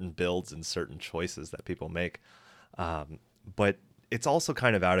in certain builds and certain choices that people make. But it's also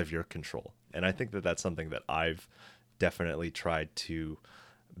kind of out of your control. And I think that that's something that I've definitely tried to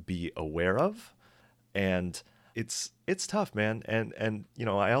be aware of. And it's tough, man. And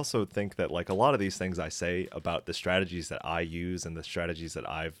I also think that like a lot of these things I say about the strategies that I use and the strategies that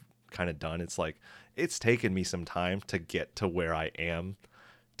I've kind of done, it's like it's taken me some time to get to where I am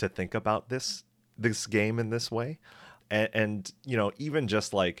to think about this game in this way. And even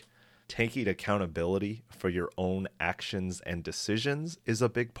just like taking accountability for your own actions and decisions is a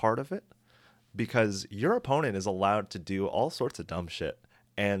big part of it, because your opponent is allowed to do all sorts of dumb shit,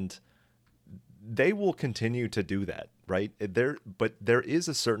 and they will continue to do that, right? But there is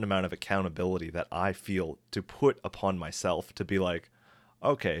a certain amount of accountability that I feel to put upon myself to be like,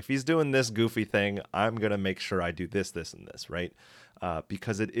 okay, if he's doing this goofy thing, I'm going to make sure I do this, this, and this, right?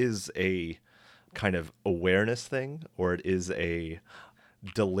 Because it is a kind of awareness thing, or it is a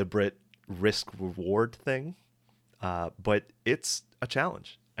deliberate risk reward thing. But it's a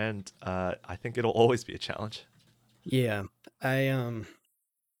challenge. And I think it'll always be a challenge. Yeah, I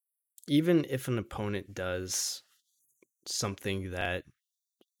even if an opponent does something that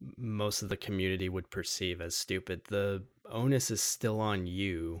most of the community would perceive as stupid, the onus is still on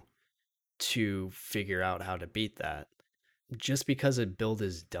you to figure out how to beat that. Just because a build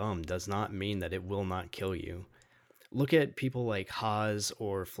is dumb does not mean that it will not kill you. Look at people like Haas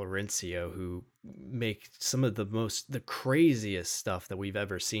or Florencio who make some of the craziest stuff that we've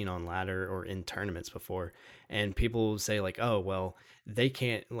ever seen on ladder or in tournaments before. And people say like, oh well, they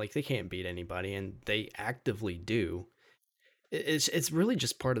can't beat anybody, and they actively do. It's really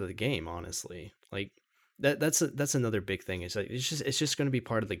just part of the game, honestly. Like that's another big thing. It's like it's just going to be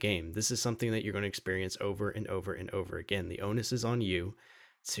part of the game. This is something that you're going to experience over and over and over again. The onus is on you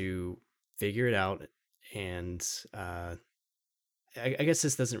to figure it out. And I guess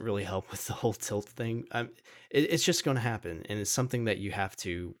this doesn't really help with the whole tilt thing. It's just going to happen, and it's something that you have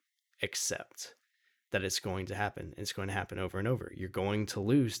to accept that it's going to happen. It's going to happen over and over. You're going to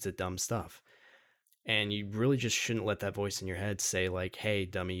lose to dumb stuff, and you really just shouldn't let that voice in your head say like, "Hey,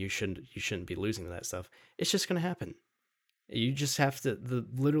 dummy, you shouldn't be losing to that stuff." It's just going to happen. You just have to.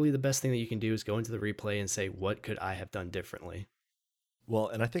 Literally the best thing that you can do is go into the replay and say, "What could I have done differently?" Well,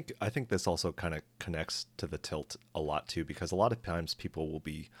 and I think this also kind of connects to the tilt a lot too, because a lot of times people will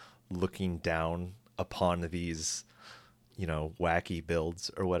be looking down upon these, wacky builds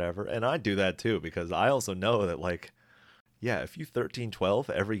or whatever. And I do that too, because I also know that like, yeah, if you 13-12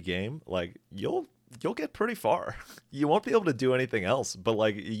 every game, like you'll get pretty far. You won't be able to do anything else, but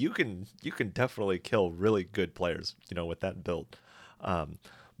like you can definitely kill really good players, with that build.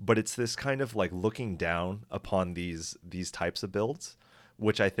 But it's this kind of like looking down upon these types of builds,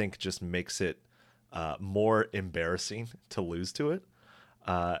 which I think just makes it more embarrassing to lose to it.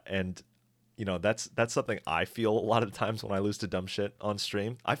 And that's something I feel a lot of the times when I lose to dumb shit on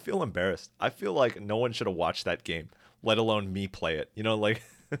stream. I feel embarrassed. I feel like no one should have watched that game, let alone me play it. Like,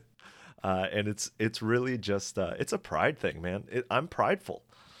 and it's really just it's a pride thing, man. I'm prideful.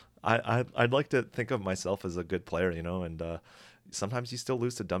 I'd like to think of myself as a good player, and sometimes you still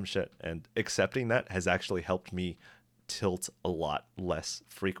lose to dumb shit, and accepting that has actually helped me tilt a lot less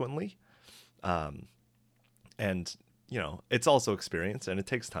frequently. And it's also experience, and it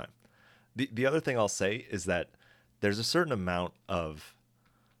takes time. The other thing I'll say is that there's a certain amount of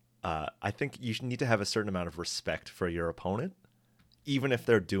I think you need to have a certain amount of respect for your opponent, even if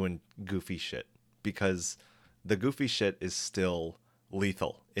they're doing goofy shit, because the goofy shit is still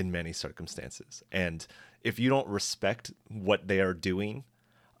lethal in many circumstances. And if you don't respect what they are doing,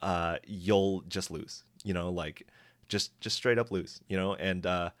 you'll just lose, like just straight up lose,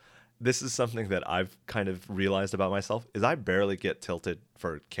 and this is something that I've kind of realized about myself is I barely get tilted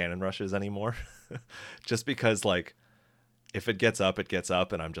for cannon rushes anymore. Just because like if it gets up, it gets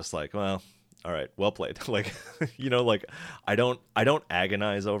up, and I'm just like, well, all right, well played. Like, like I don't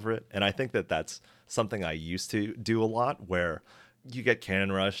agonize over it. And I think that that's something I used to do a lot, where you get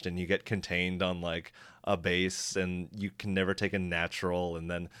cannon rushed and you get contained on like a base and you can never take a natural, and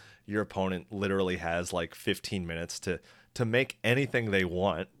then your opponent literally has like 15 minutes to make anything they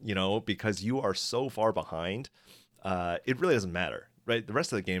want, you know, because you are so far behind. It really doesn't matter, right? The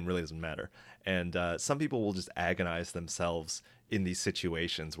rest of the game really doesn't matter. And some people will just agonize themselves in these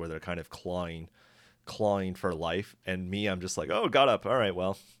situations where they're kind of clawing for life. And me, I'm just like, oh, got up. All right,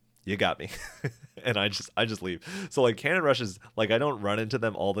 well, you got me. And I just leave. So like cannon rushes, like I don't run into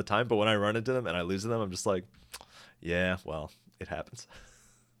them all the time, but when I run into them and I lose to them, I'm just like, yeah, well, it happens.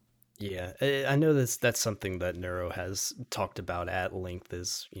 Yeah, I know that's something that Neuro has talked about at length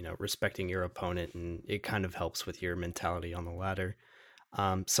is, respecting your opponent, and it kind of helps with your mentality on the ladder.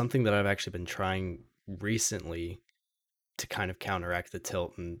 Something that I've actually been trying recently to kind of counteract the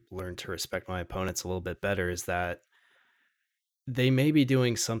tilt and learn to respect my opponents a little bit better is that they may be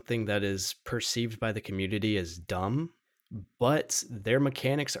doing something that is perceived by the community as dumb, but their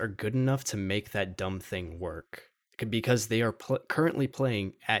mechanics are good enough to make that dumb thing work because they are currently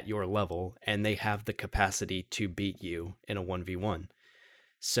playing at your level and they have the capacity to beat you in a 1v1.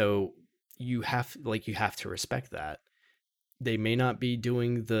 So you have to respect that. They may not be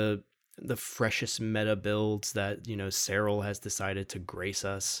doing the freshest meta builds that, Serral has decided to grace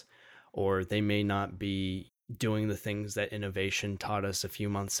us, or they may not be doing the things that innovation taught us a few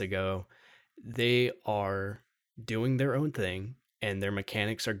months ago. They are doing their own thing and their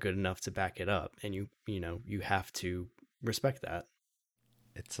mechanics are good enough to back it up, and you have to respect that.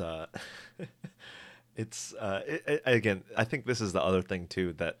 It's again, I think this is the other thing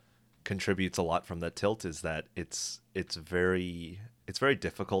too that contributes a lot from the tilt is that it's very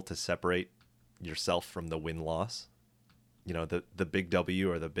difficult to separate yourself from the win loss. You know, the big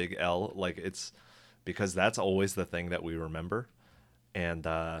W or the big L, like it's because that's always the thing that we remember. And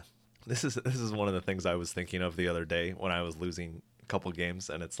this is one of the things I was thinking of the other day when I was losing a couple games,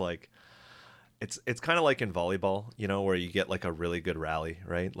 and it's like it's kind of like in volleyball, you know, where you get like a really good rally,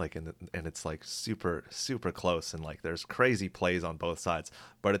 right? Like and it's like super super close, and like there's crazy plays on both sides,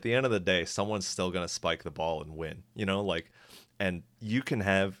 but at the end of the day, someone's still gonna spike the ball and win, you know, like, and you can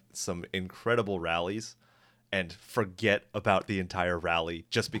have some incredible rallies and forget about the entire rally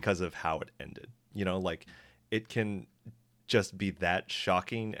just because of how it ended, you know, like it can just be that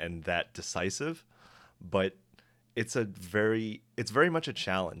shocking and that decisive, but it's very much a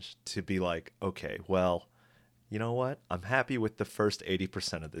challenge to be like, okay, well, you know what? I'm happy with the first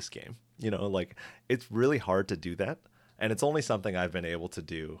 80% of this game. You know, like it's really hard to do that, and it's only something I've been able to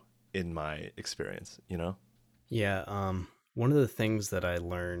do in my experience, you know? Yeah, one of the things that I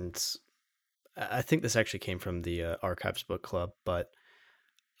learned, I think this actually came from the Archives Book Club, but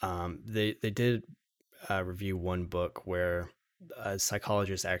they did review one book where a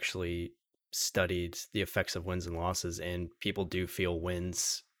psychologist actually studied the effects of wins and losses, and people do feel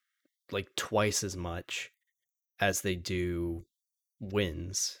wins like twice as much as they do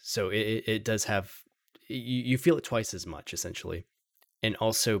wins. So it does have, you feel it twice as much essentially. And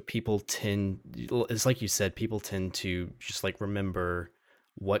also people tend, it's like you said, people tend to just like remember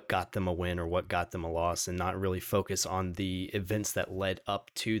what got them a win or what got them a loss and not really focus on the events that led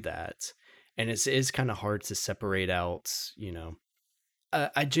up to that. And it is kind of hard to separate out,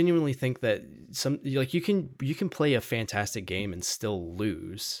 I genuinely think that some, like, you can play a fantastic game and still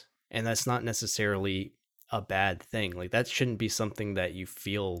lose, and that's not necessarily a bad thing. Like that shouldn't be something that you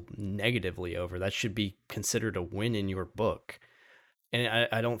feel negatively over. That should be considered a win in your book. And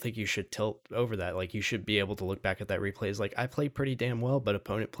I don't think you should tilt over that. Like you should be able to look back at that replay as like, I played pretty damn well, but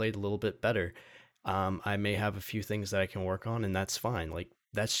opponent played a little bit better. I may have a few things that I can work on, and that's fine. Like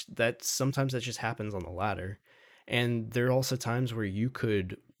that's sometimes that just happens on the ladder. And there are also times where you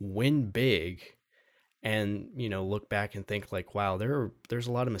could win big and, look back and think like, wow, there's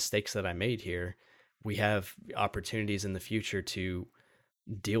a lot of mistakes that I made here. We have opportunities in the future to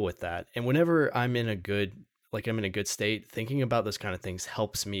deal with that. And whenever I'm in a good state, thinking about those kind of things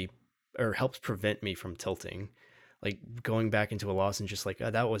helps me, or helps prevent me from tilting. Like going back into a loss and just like,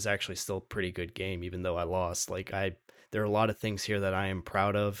 oh, that was actually still a pretty good game, even though I lost. Like there are a lot of things here that I am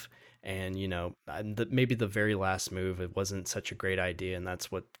proud of. And, maybe the very last move, it wasn't such a great idea, and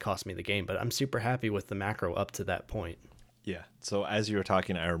that's what cost me the game. But I'm super happy with the macro up to that point. Yeah. So as you were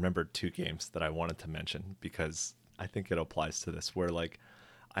talking, I remembered two games that I wanted to mention because I think it applies to this, where like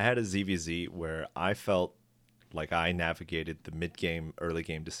I had a ZVZ where I felt like I navigated the mid game, early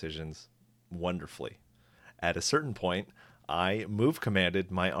game decisions wonderfully. At a certain point, I move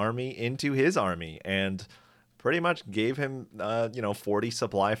commanded my army into his army and pretty much gave him 40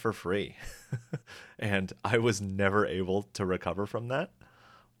 supply for free. And I was never able to recover from that.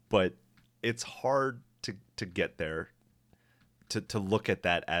 But it's hard to get there to look at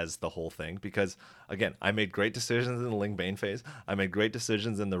that as the whole thing, because again, I made great decisions in the Ling Bane phase. I made great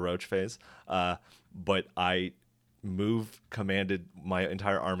decisions in the Roach phase, but I commanded my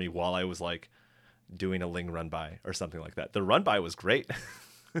entire army while I was like doing a Ling run by or something like that. The run by was great.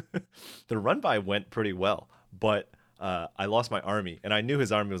 The run by went pretty well, but I lost my army, and I knew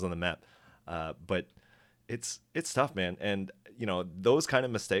his army was on the map. But it's tough, man. And you know, those kind of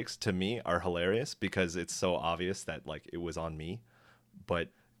mistakes to me are hilarious because it's so obvious that like it was on me. But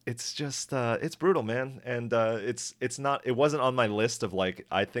it's just it's brutal, man. And it's not, it wasn't on my list of like,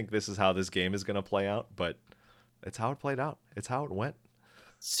 I think this is how this game is gonna play out, but it's how it played out. It's how it went.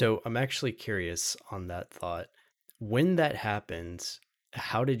 So I'm actually curious on that thought. When that happened,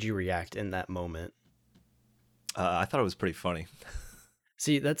 how did you react in that moment? I thought it was pretty funny.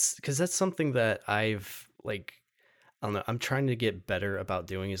 See, that's because that's something that I've like, I don't know, I'm trying to get better about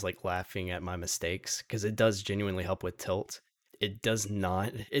doing is like laughing at my mistakes because it does genuinely help with tilt. It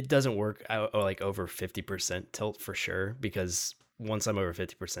doesn't work out like over 50% tilt for sure because once I'm over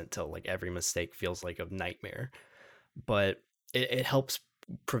 50% tilt, like every mistake feels like a nightmare. But it helps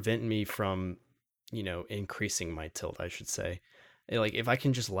prevent me from, increasing my tilt, I should say. Like if I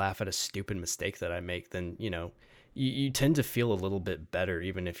can just laugh at a stupid mistake that I make, then, you tend to feel a little bit better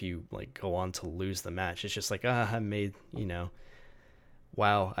even if you like go on to lose the match. It's just like, I made,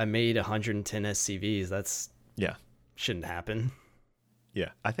 wow, I made 110 SCVs. That's Yeah. shouldn't happen. Yeah.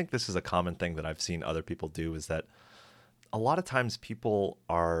 I think this is a common thing that I've seen other people do, is that a lot of times people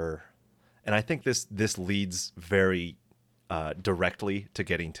are, and I think this leads very directly to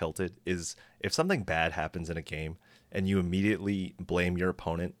getting tilted, is if something bad happens in a game and you immediately blame your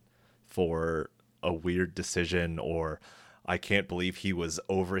opponent for a weird decision, or I can't believe he was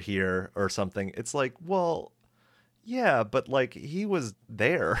over here or something. It's like, well, yeah, but like he was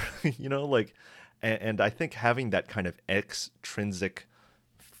there, like, and I think having that kind of extrinsic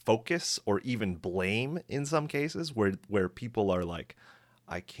focus or even blame in some cases where people are like,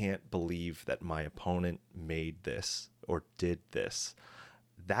 I can't believe that my opponent made this or did this.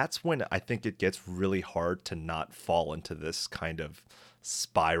 That's when I think it gets really hard to not fall into this kind of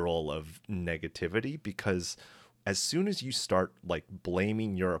spiral of negativity, because as soon as you start like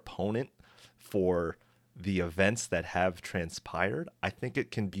blaming your opponent for the events that have transpired, I think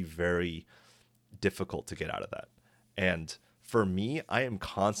it can be very difficult to get out of that. And for me, I am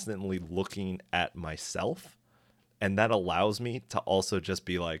constantly looking at myself, and that allows me to also just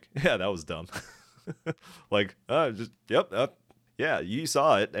be like, yeah, that was dumb. Like, just, yep, yeah, you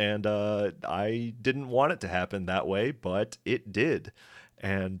saw it, and I didn't want it to happen that way, but it did.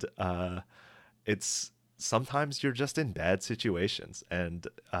 And it's sometimes you're just in bad situations, and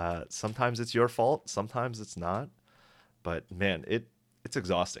sometimes it's your fault, sometimes it's not. But man, it's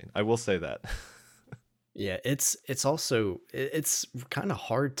exhausting. I will say that. Yeah, it's also it's kind of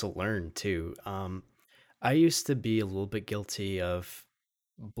hard to learn too. I used to be a little bit guilty of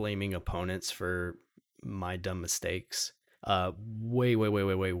blaming opponents for my dumb mistakes. Way, way, way,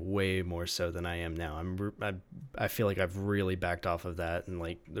 way, way, way more so than I am now. I feel like I've really backed off of that in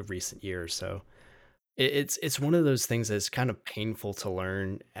like the recent year or so. It's one of those things that's kind of painful to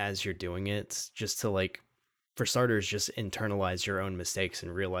learn as you're doing it, just to like, for starters, just internalize your own mistakes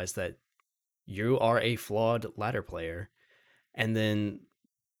and realize that you are a flawed ladder player, and then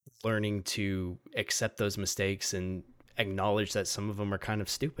learning to accept those mistakes and acknowledge that some of them are kind of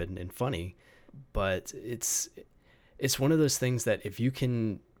stupid and funny. But it's one of those things that if you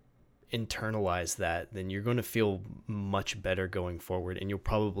can internalize that, then you're going to feel much better going forward, and you'll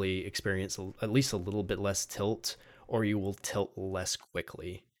probably experience at least a little bit less tilt, or you will tilt less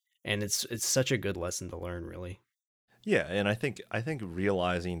quickly. And it's such a good lesson to learn, really. Yeah, and I think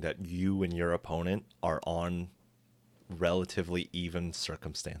realizing that you and your opponent are on relatively even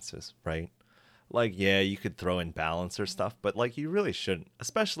circumstances, right? Like, yeah, you could throw in balance or stuff, but like you really shouldn't,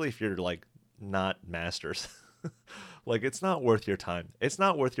 especially if you're like not masters. Like it's not worth your time. It's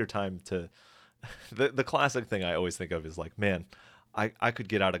not worth your time to the classic thing I always think of is like, man, I could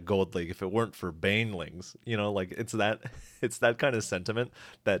get out of Gold League if it weren't for Banelings. Like it's that kind of sentiment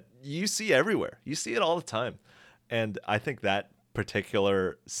that you see everywhere. You see it all the time. And I think that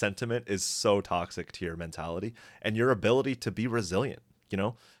particular sentiment is so toxic to your mentality and your ability to be resilient.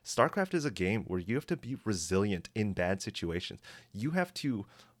 StarCraft is a game where you have to be resilient in bad situations. You have to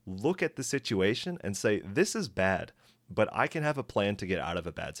look at the situation and say, this is bad, but I can have a plan to get out of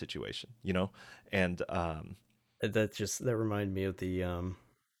a bad situation. And That reminded me of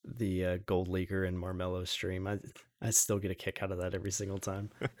the Gold Leaguer and Marmello stream. I still get a kick out of that every single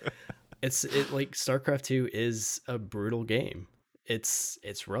time. It like StarCraft 2 is a brutal game. It's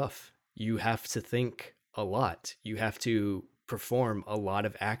rough. You have to think a lot. You have to perform a lot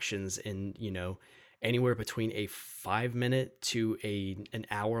of actions in, anywhere between a 5 minute to an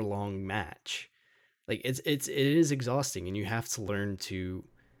hour long match. Like it is exhausting, and you have to learn to,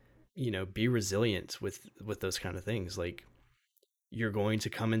 be resilient with those kind of things. Like, you're going to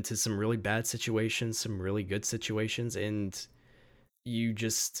come into some really bad situations, some really good situations, and you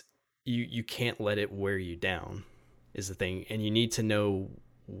just you can't let it wear you down is the thing. And you need to know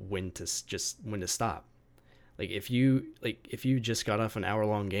when to stop. Like if you just got off an hour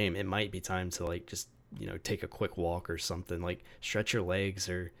long game, it might be time to like just, take a quick walk or something, like stretch your legs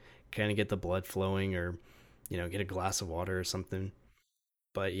or kind of get the blood flowing, or get a glass of water or something.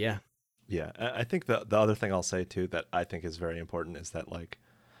 But yeah. Yeah, I think the other thing I'll say too that I think is very important is that like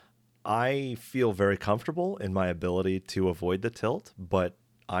I feel very comfortable in my ability to avoid the tilt, but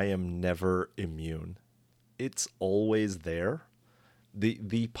I am never immune. It's always there.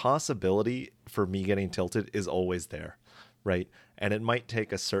 The possibility for me getting tilted is always there, right? And it might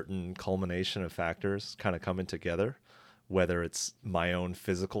take a certain culmination of factors kind of coming together, whether it's my own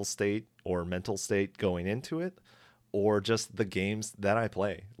physical state or mental state going into it, or just the games that I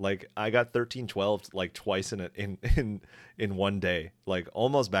play. Like I got 13-12 like twice in one day, like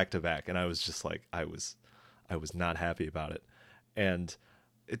almost back to back, and I was just like I was not happy about it. And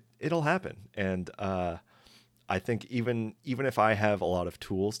it'll happen. And I think even if I have a lot of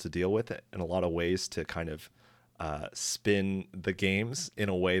tools to deal with it and a lot of ways to kind of spin the games in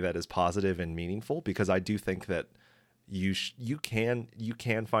a way that is positive and meaningful, because I do think that you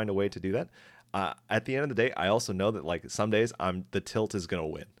can find a way to do that. At the end of the day, I also know that like some days the tilt is gonna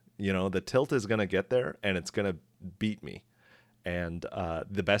win. The tilt is gonna get there and it's gonna beat me. And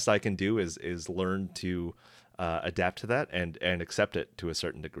the best I can do is learn to adapt to that and accept it to a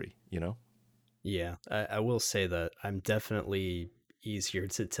certain degree. Yeah, I will say that I'm definitely easier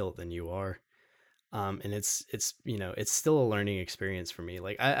to tilt than you are. And it's still a learning experience for me.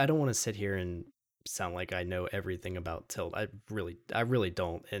 Like I don't want to sit here and sound like I know everything about tilt. I really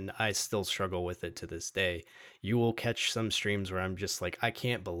don't, and I still struggle with it to this day. You will catch some streams where I'm just like, I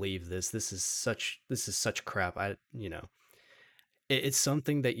can't believe this. This is such crap. It's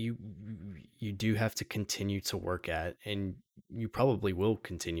something that you do have to continue to work at, and you probably will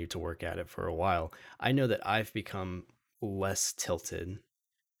continue to work at it for a while. I know that I've become less tilted,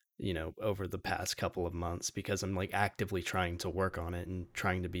 over the past couple of months, because I'm like actively trying to work on it and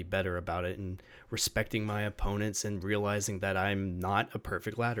trying to be better about it and respecting my opponents and realizing that I'm not a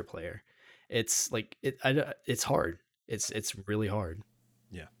perfect ladder player. It's like it's hard. It's really hard.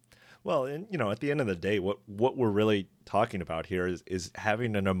 Yeah. Well, and at the end of the day, what we're really talking about here is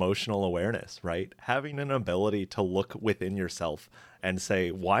having an emotional awareness, right? Having an ability to look within yourself and say,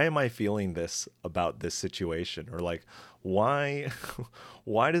 why am I feeling this about this situation? Or like, why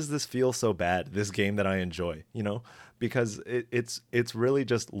why does this feel so bad, this game that I enjoy? Because it's really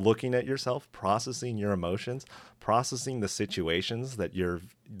just looking at yourself, processing your emotions, processing the situations that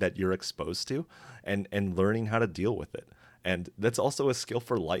you're exposed to, and learning how to deal with it. And that's also a skill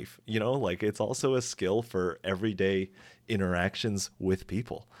for life, like it's also a skill for everyday interactions with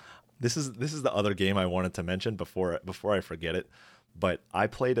people. This is the other game I wanted to mention before I forget it. But I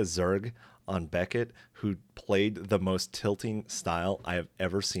played a Zerg on Beckett who played the most tilting style I have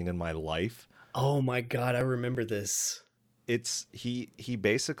ever seen in my life. Oh my god, I remember this. He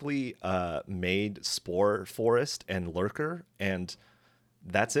basically made Spore Forest and Lurker, and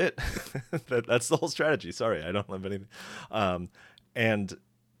that's it. That's the whole strategy. Sorry, I don't have anything. And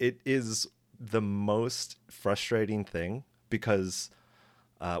it is the most frustrating thing because,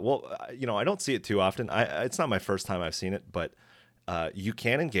 I don't see it too often. It's not my first time I've seen it, but you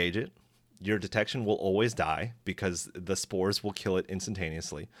can engage it. Your detection will always die because the spores will kill it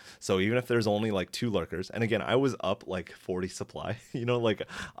instantaneously. So even if there's only like 2 lurkers, and again, I was up like 40 supply, like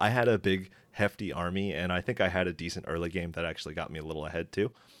I had a big hefty army, and I think I had a decent early game that actually got me a little ahead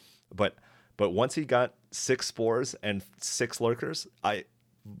too. But once he got 6 spores and 6 lurkers,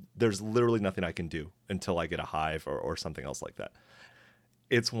 there's literally nothing I can do until I get a hive or something else like that.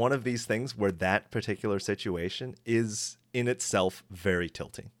 It's one of these things where that particular situation is in itself very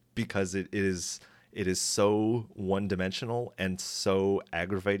tilting, because it is so one-dimensional and so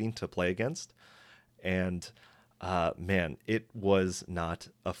aggravating to play against. And man, it was not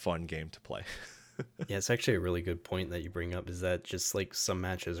a fun game to play. Yeah, it's actually a really good point that you bring up, is that just like some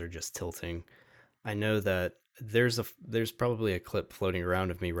matches are just tilting. I know that there's probably a clip floating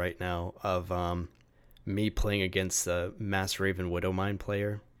around of me right now of me playing against a Mass Raven Widowmine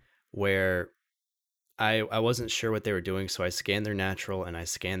player, where I wasn't sure what they were doing, so I scanned their natural and I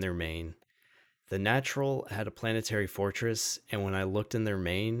scanned their main. The natural had a planetary fortress, and when I looked in their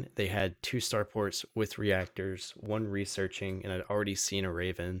main, they had two starports with reactors, one researching, and I'd already seen a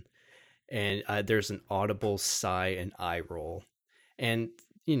Raven. And there's an audible sigh and eye roll. And,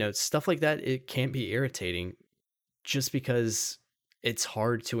 stuff like that, it can be irritating just because it's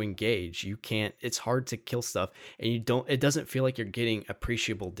hard to engage. It's hard to kill stuff, and it doesn't feel like you're getting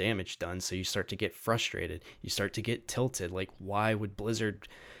appreciable damage done. So you start to get frustrated. You start to get tilted. Like, why would Blizzard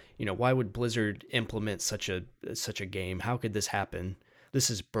implement such a game? How could this happen? This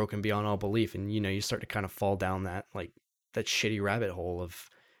is broken beyond all belief. And, you start to kind of fall down that shitty rabbit hole of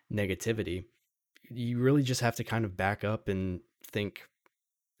negativity. You really just have to kind of back up and think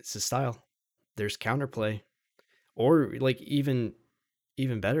it's a style. There's counterplay, or like even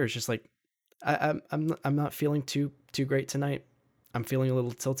better, it's just like I'm not feeling too great tonight. I'm feeling a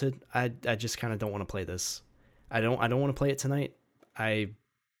little tilted. I just kind of don't want to play this. I don't want to play it tonight.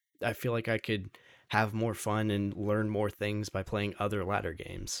 I feel like I could have more fun and learn more things by playing other ladder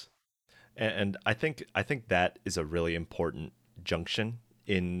games. And I think that is a really important junction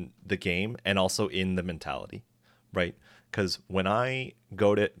in the game and also in the mentality, right? Because when I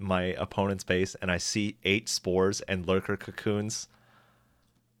go to my opponent's base and I see 8 spores and lurker cocoons,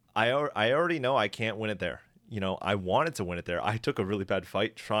 I already know I can't win it there. I wanted to win it there. I took a really bad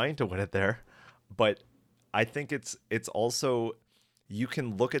fight trying to win it there, but I think it's also, you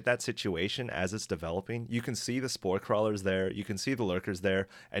can look at that situation as it's developing. You can see the spore crawlers there, you can see the lurkers there,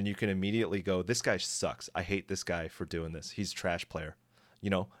 and you can immediately go, this guy sucks. I hate this guy for doing this. He's a trash player.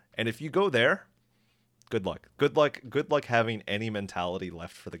 And if you go there, good luck. Good luck having any mentality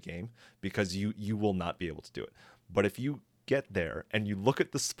left for the game, because you will not be able to do it. But if you get there and you look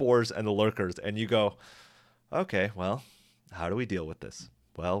at the spores and the lurkers and you go, okay, well, how do we deal with this?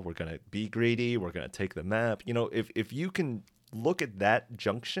 Well, we're going to be greedy. We're going to take the map. If you can look at that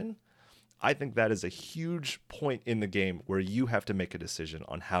junction, I think that is a huge point in the game where you have to make a decision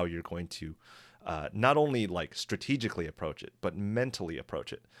on how you're going to not only like strategically approach it, but mentally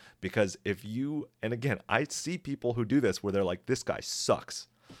approach it. Because and again, I see people who do this where they're like, this guy sucks.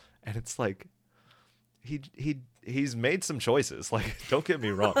 And it's like, he's made some choices. Like, don't get me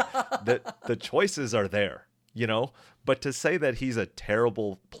wrong, that the choices are there, but to say that he's a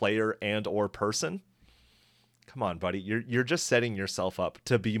terrible player and or person, come on, buddy, you're just setting yourself up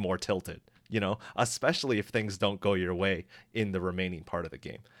to be more tilted, especially if things don't go your way in the remaining part of the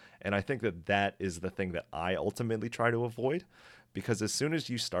game. And I think that is the thing that I ultimately try to avoid, because as soon as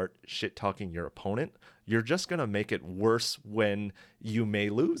you start shit talking your opponent, you're just going to make it worse when you may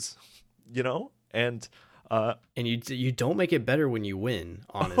lose, and you don't make it better when you win,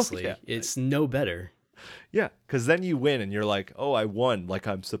 honestly. yeah. It's no better. Yeah, because then you win and you're like, oh, I won like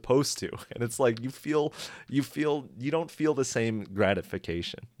I'm supposed to. And it's like you don't feel the same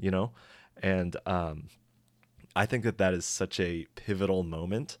gratification, And I think that is such a pivotal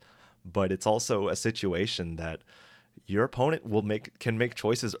moment, but it's also a situation that your opponent can make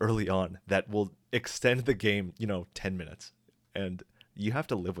choices early on that will extend the game, 10 minutes. And you have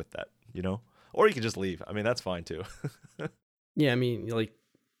to live with that, Or you can just leave. I mean, that's fine too. Yeah, I mean, like,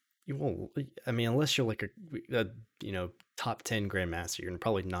 you won't. I mean, unless you're like a top 10 grandmaster, you're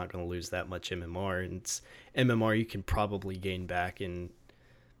probably not going to lose that much MMR. And MMR you can probably gain back in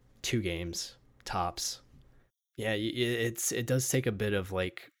 2 games tops. Yeah, it does take a bit of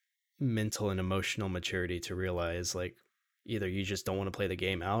like mental and emotional maturity to realize like either you just don't want to play the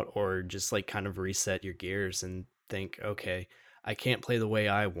game out, or just like kind of reset your gears and think, okay, I can't play the way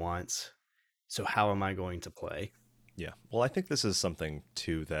I want, so how am I going to play? Yeah. Well, I think this is something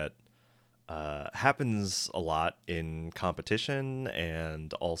too that happens a lot in competition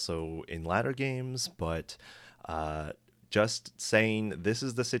and also in ladder games, but just saying this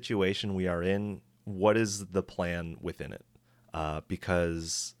is the situation we are in, what is the plan within it?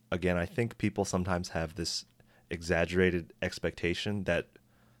 Because again, I think people sometimes have this exaggerated expectation that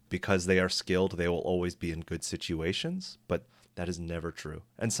because they are skilled, they will always be in good situations, but that is never true.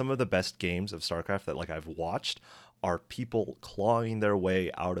 And some of the best games of StarCraft that like I've watched are people clawing their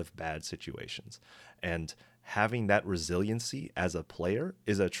way out of bad situations. And having that resiliency as a player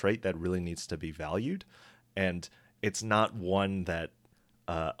is a trait that really needs to be valued. And it's not one that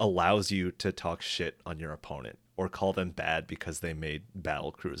allows you to talk shit on your opponent or call them bad because they made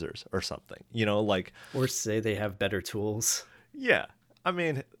battle cruisers or something, or say they have better tools. Yeah. I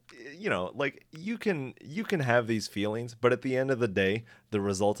mean, like you can have these feelings, but at the end of the day, the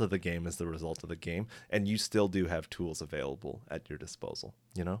result of the game is the result of the game, and you still do have tools available at your disposal,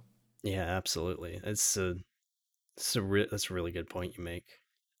 Yeah, absolutely. That's a really good point you make.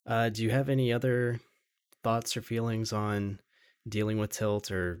 Do you have any other thoughts or feelings on dealing with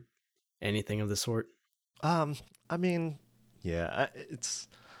tilt, or Anything of the sort? Um, I mean, yeah,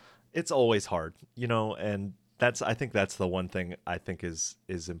 it's always hard, and I think that's the one thing I think is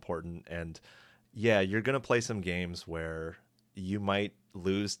important. And yeah, you're gonna play some games where you might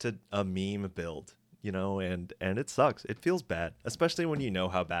lose to a meme build, and it sucks. It feels bad, especially when you know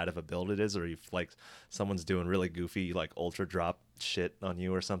how bad of a build it is, or if like someone's doing really goofy like ultra drop shit on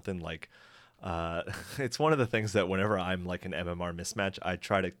you or something like. Uh, it's one of the things that whenever I'm like an MMR mismatch, I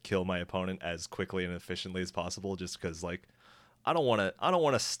try to kill my opponent as quickly and efficiently as possible, just because like I don't want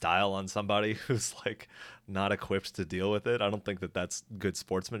to style on somebody who's like not equipped to deal with it. I don't think that that's good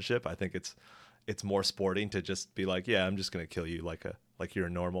sportsmanship. I think it's more sporting to just be like, yeah, I'm just gonna kill you like you're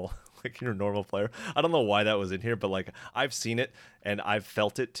a normal like you're a normal player. I don't know why that was in here, but like I've seen it and I've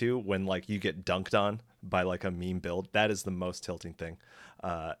felt it too when like you get dunked on by like a meme build. That is the most tilting thing,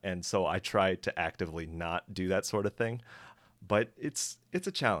 and so I try to actively not do that sort of thing. But it's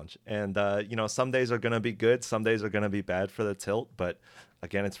a challenge, and some days are going to be good, some days are going to be bad for the tilt. But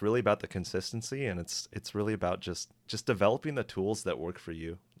again, it's really about the consistency, and it's really about just developing the tools that work for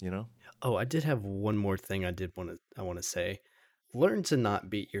you. Oh, I did have one more thing I want to say. Learn to not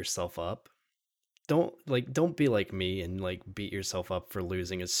beat yourself up. Don't be like me and like beat yourself up for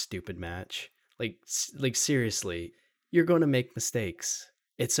losing a stupid match. Like seriously, you're going to make mistakes.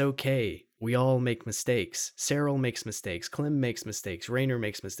 It's okay. We all make mistakes. Cyril makes mistakes. Clem makes mistakes. Rainer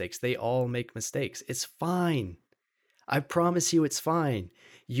makes mistakes. They all make mistakes. It's fine. I promise you, it's fine.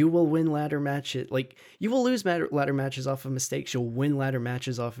 You will win ladder matches. Like you will lose ladder matches off of mistakes. You'll win ladder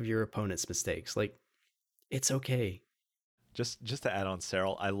matches off of your opponent's mistakes. Like it's okay. Just to add on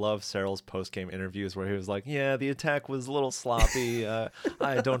Cyril, I love Cyril's post game interviews where he was like, "Yeah, the attack was a little sloppy.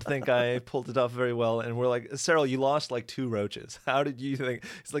 I don't think I pulled it off very well." And we're like, "Cyril, you lost like 2 roaches. How did you think?"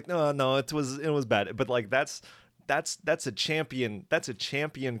 He's like, "No, no, it was bad." But like that's a champion. That's a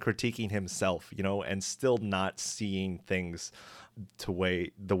champion critiquing himself, and still not seeing things the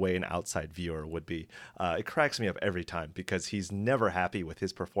way an outside viewer would be. It cracks me up every time because he's never happy with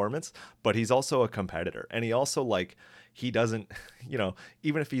his performance, but he's also a competitor, and he also like he doesn't,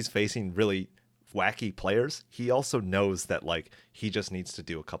 even if he's facing really wacky players, he also knows that like he just needs to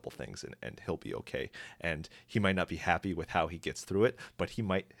do a couple things and he'll be okay. And he might not be happy with how he gets through it, but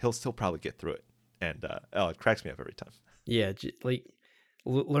he'll still probably get through it. And it cracks me up every time. Yeah, like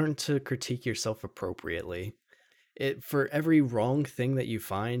learn to critique yourself appropriately. For every wrong thing that you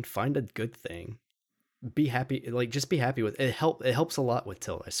find a good thing. Be happy, like just be happy with it. It helps a lot with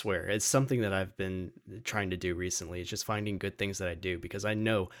tilt, I swear. It's something that I've been trying to do recently. It's just finding good things that I do because I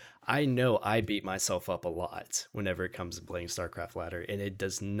know I beat myself up a lot whenever it comes to playing StarCraft Ladder, and it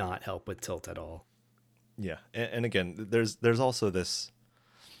does not help with tilt at all. Yeah, and again, there's also this.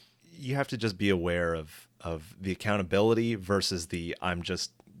 You have to just be aware of the accountability versus the I'm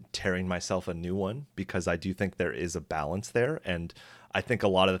just tearing myself a new one, because I do think there is a balance there. And I think a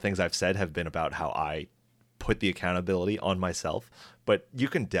lot of the things I've said have been about how I put the accountability on myself, but you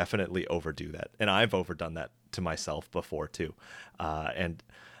can definitely overdo that. And I've overdone that to myself before too. And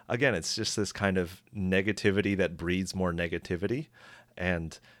again, it's just this kind of negativity that breeds more negativity.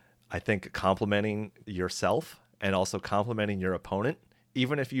 And I think complimenting yourself and also complimenting your opponent,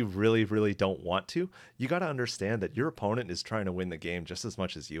 even if you really, really don't want to, you got to understand that your opponent is trying to win the game just as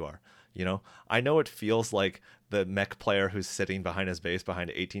much as you are. I know it feels like the mech player who's sitting behind his base behind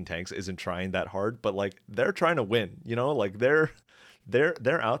 18 tanks isn't trying that hard, but like they're trying to win. Like they're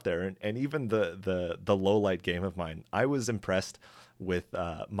out there, and even the low light game of mine, I was impressed with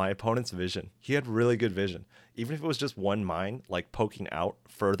my opponent's vision. He had really good vision, even if it was just one mine like poking out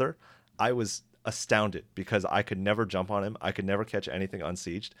further. I was astounded because I could never jump on him. I could never catch anything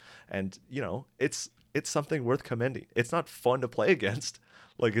unsieged. And, it's something worth commending. It's not fun to play against.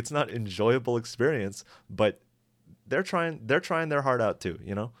 Like it's not enjoyable experience, but they're trying their heart out too.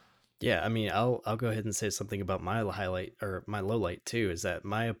 Yeah, I mean, I'll go ahead and say something about my highlight or my low light too. Is that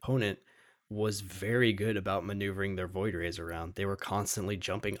my opponent was very good about maneuvering their void rays around. They were constantly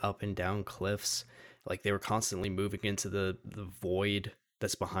jumping up and down cliffs, like they were constantly moving into the void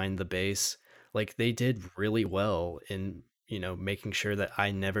that's behind the base. Like they did really well in making sure that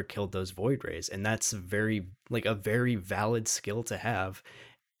I never killed those void rays, and that's a very valid skill to have.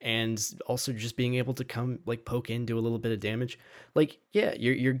 And also just being able to come like poke in, do a little bit of damage. Like yeah,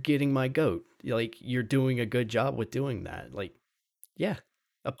 you're getting my goat. Like you're doing a good job with doing that. Like yeah,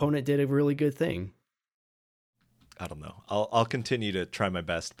 opponent did a really good thing. I don't know. I'll continue to try my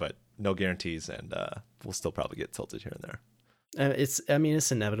best, but no guarantees, and we'll still probably get tilted here and there. I mean,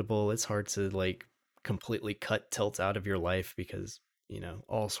 it's inevitable. It's hard to like completely cut tilt out of your life because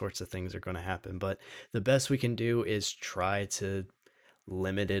all sorts of things are going to happen. But the best we can do is try to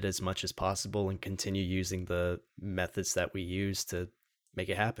limit it as much as possible and continue using the methods that we use to make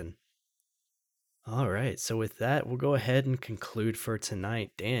it happen. All right. So with that, we'll go ahead and conclude for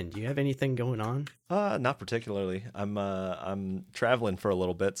tonight. Dan, do you have anything going on? Not particularly. I'm traveling for a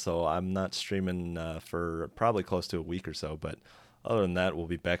little bit, so I'm not streaming for probably close to a week or so. But other than that, we'll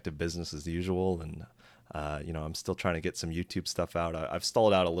be back to business as usual. And I'm still trying to get some YouTube stuff out. I've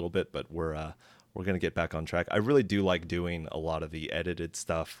stalled out a little bit, but we're gonna get back on track. I really do like doing a lot of the edited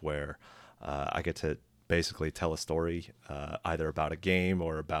stuff where I get to basically tell a story, either about a game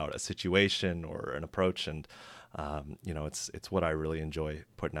or about a situation or an approach, and it's what I really enjoy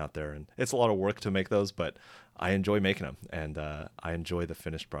putting out there. And it's a lot of work to make those, but I enjoy making them, and I enjoy the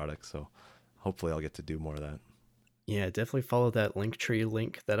finished product. So hopefully I'll get to do more of that. Yeah, definitely follow that Linktree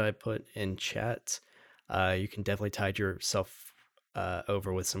link that I put in chat. You can definitely tide yourself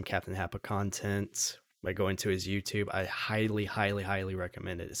over with some Captain Happa content by going to his YouTube. I highly, highly, highly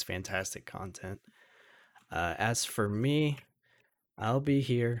recommend it. It's fantastic content. As for me, I'll be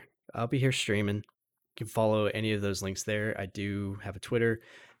here. I'll be here streaming. You can follow any of those links there. I do have a Twitter.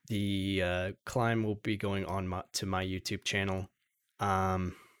 The climb will be going on to my YouTube channel.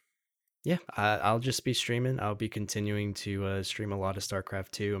 Yeah, I'll just be streaming. I'll be continuing to stream a lot of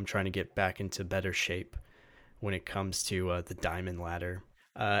StarCraft 2. I'm trying to get back into better shape when it comes to the Diamond Ladder.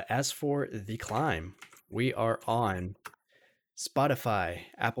 As for the climb, we are on Spotify,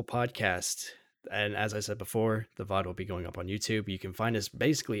 Apple Podcast, and as I said before, the VOD will be going up on YouTube. You can find us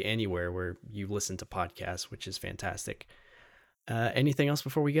basically anywhere where you listen to podcasts, which is fantastic. Anything else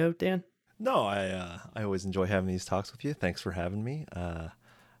before we go, Dan? No, I always enjoy having these talks with you. Thanks for having me,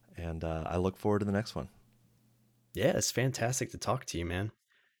 and I look forward to the next one. Yeah, it's fantastic to talk to you, man.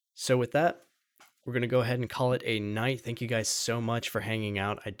 So with that, we're going to go ahead and call it a night. Thank you guys so much for hanging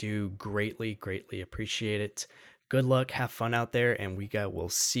out. I do greatly, greatly appreciate it. Good luck, have fun out there, and we'll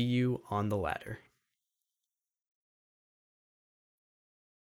see you on the ladder.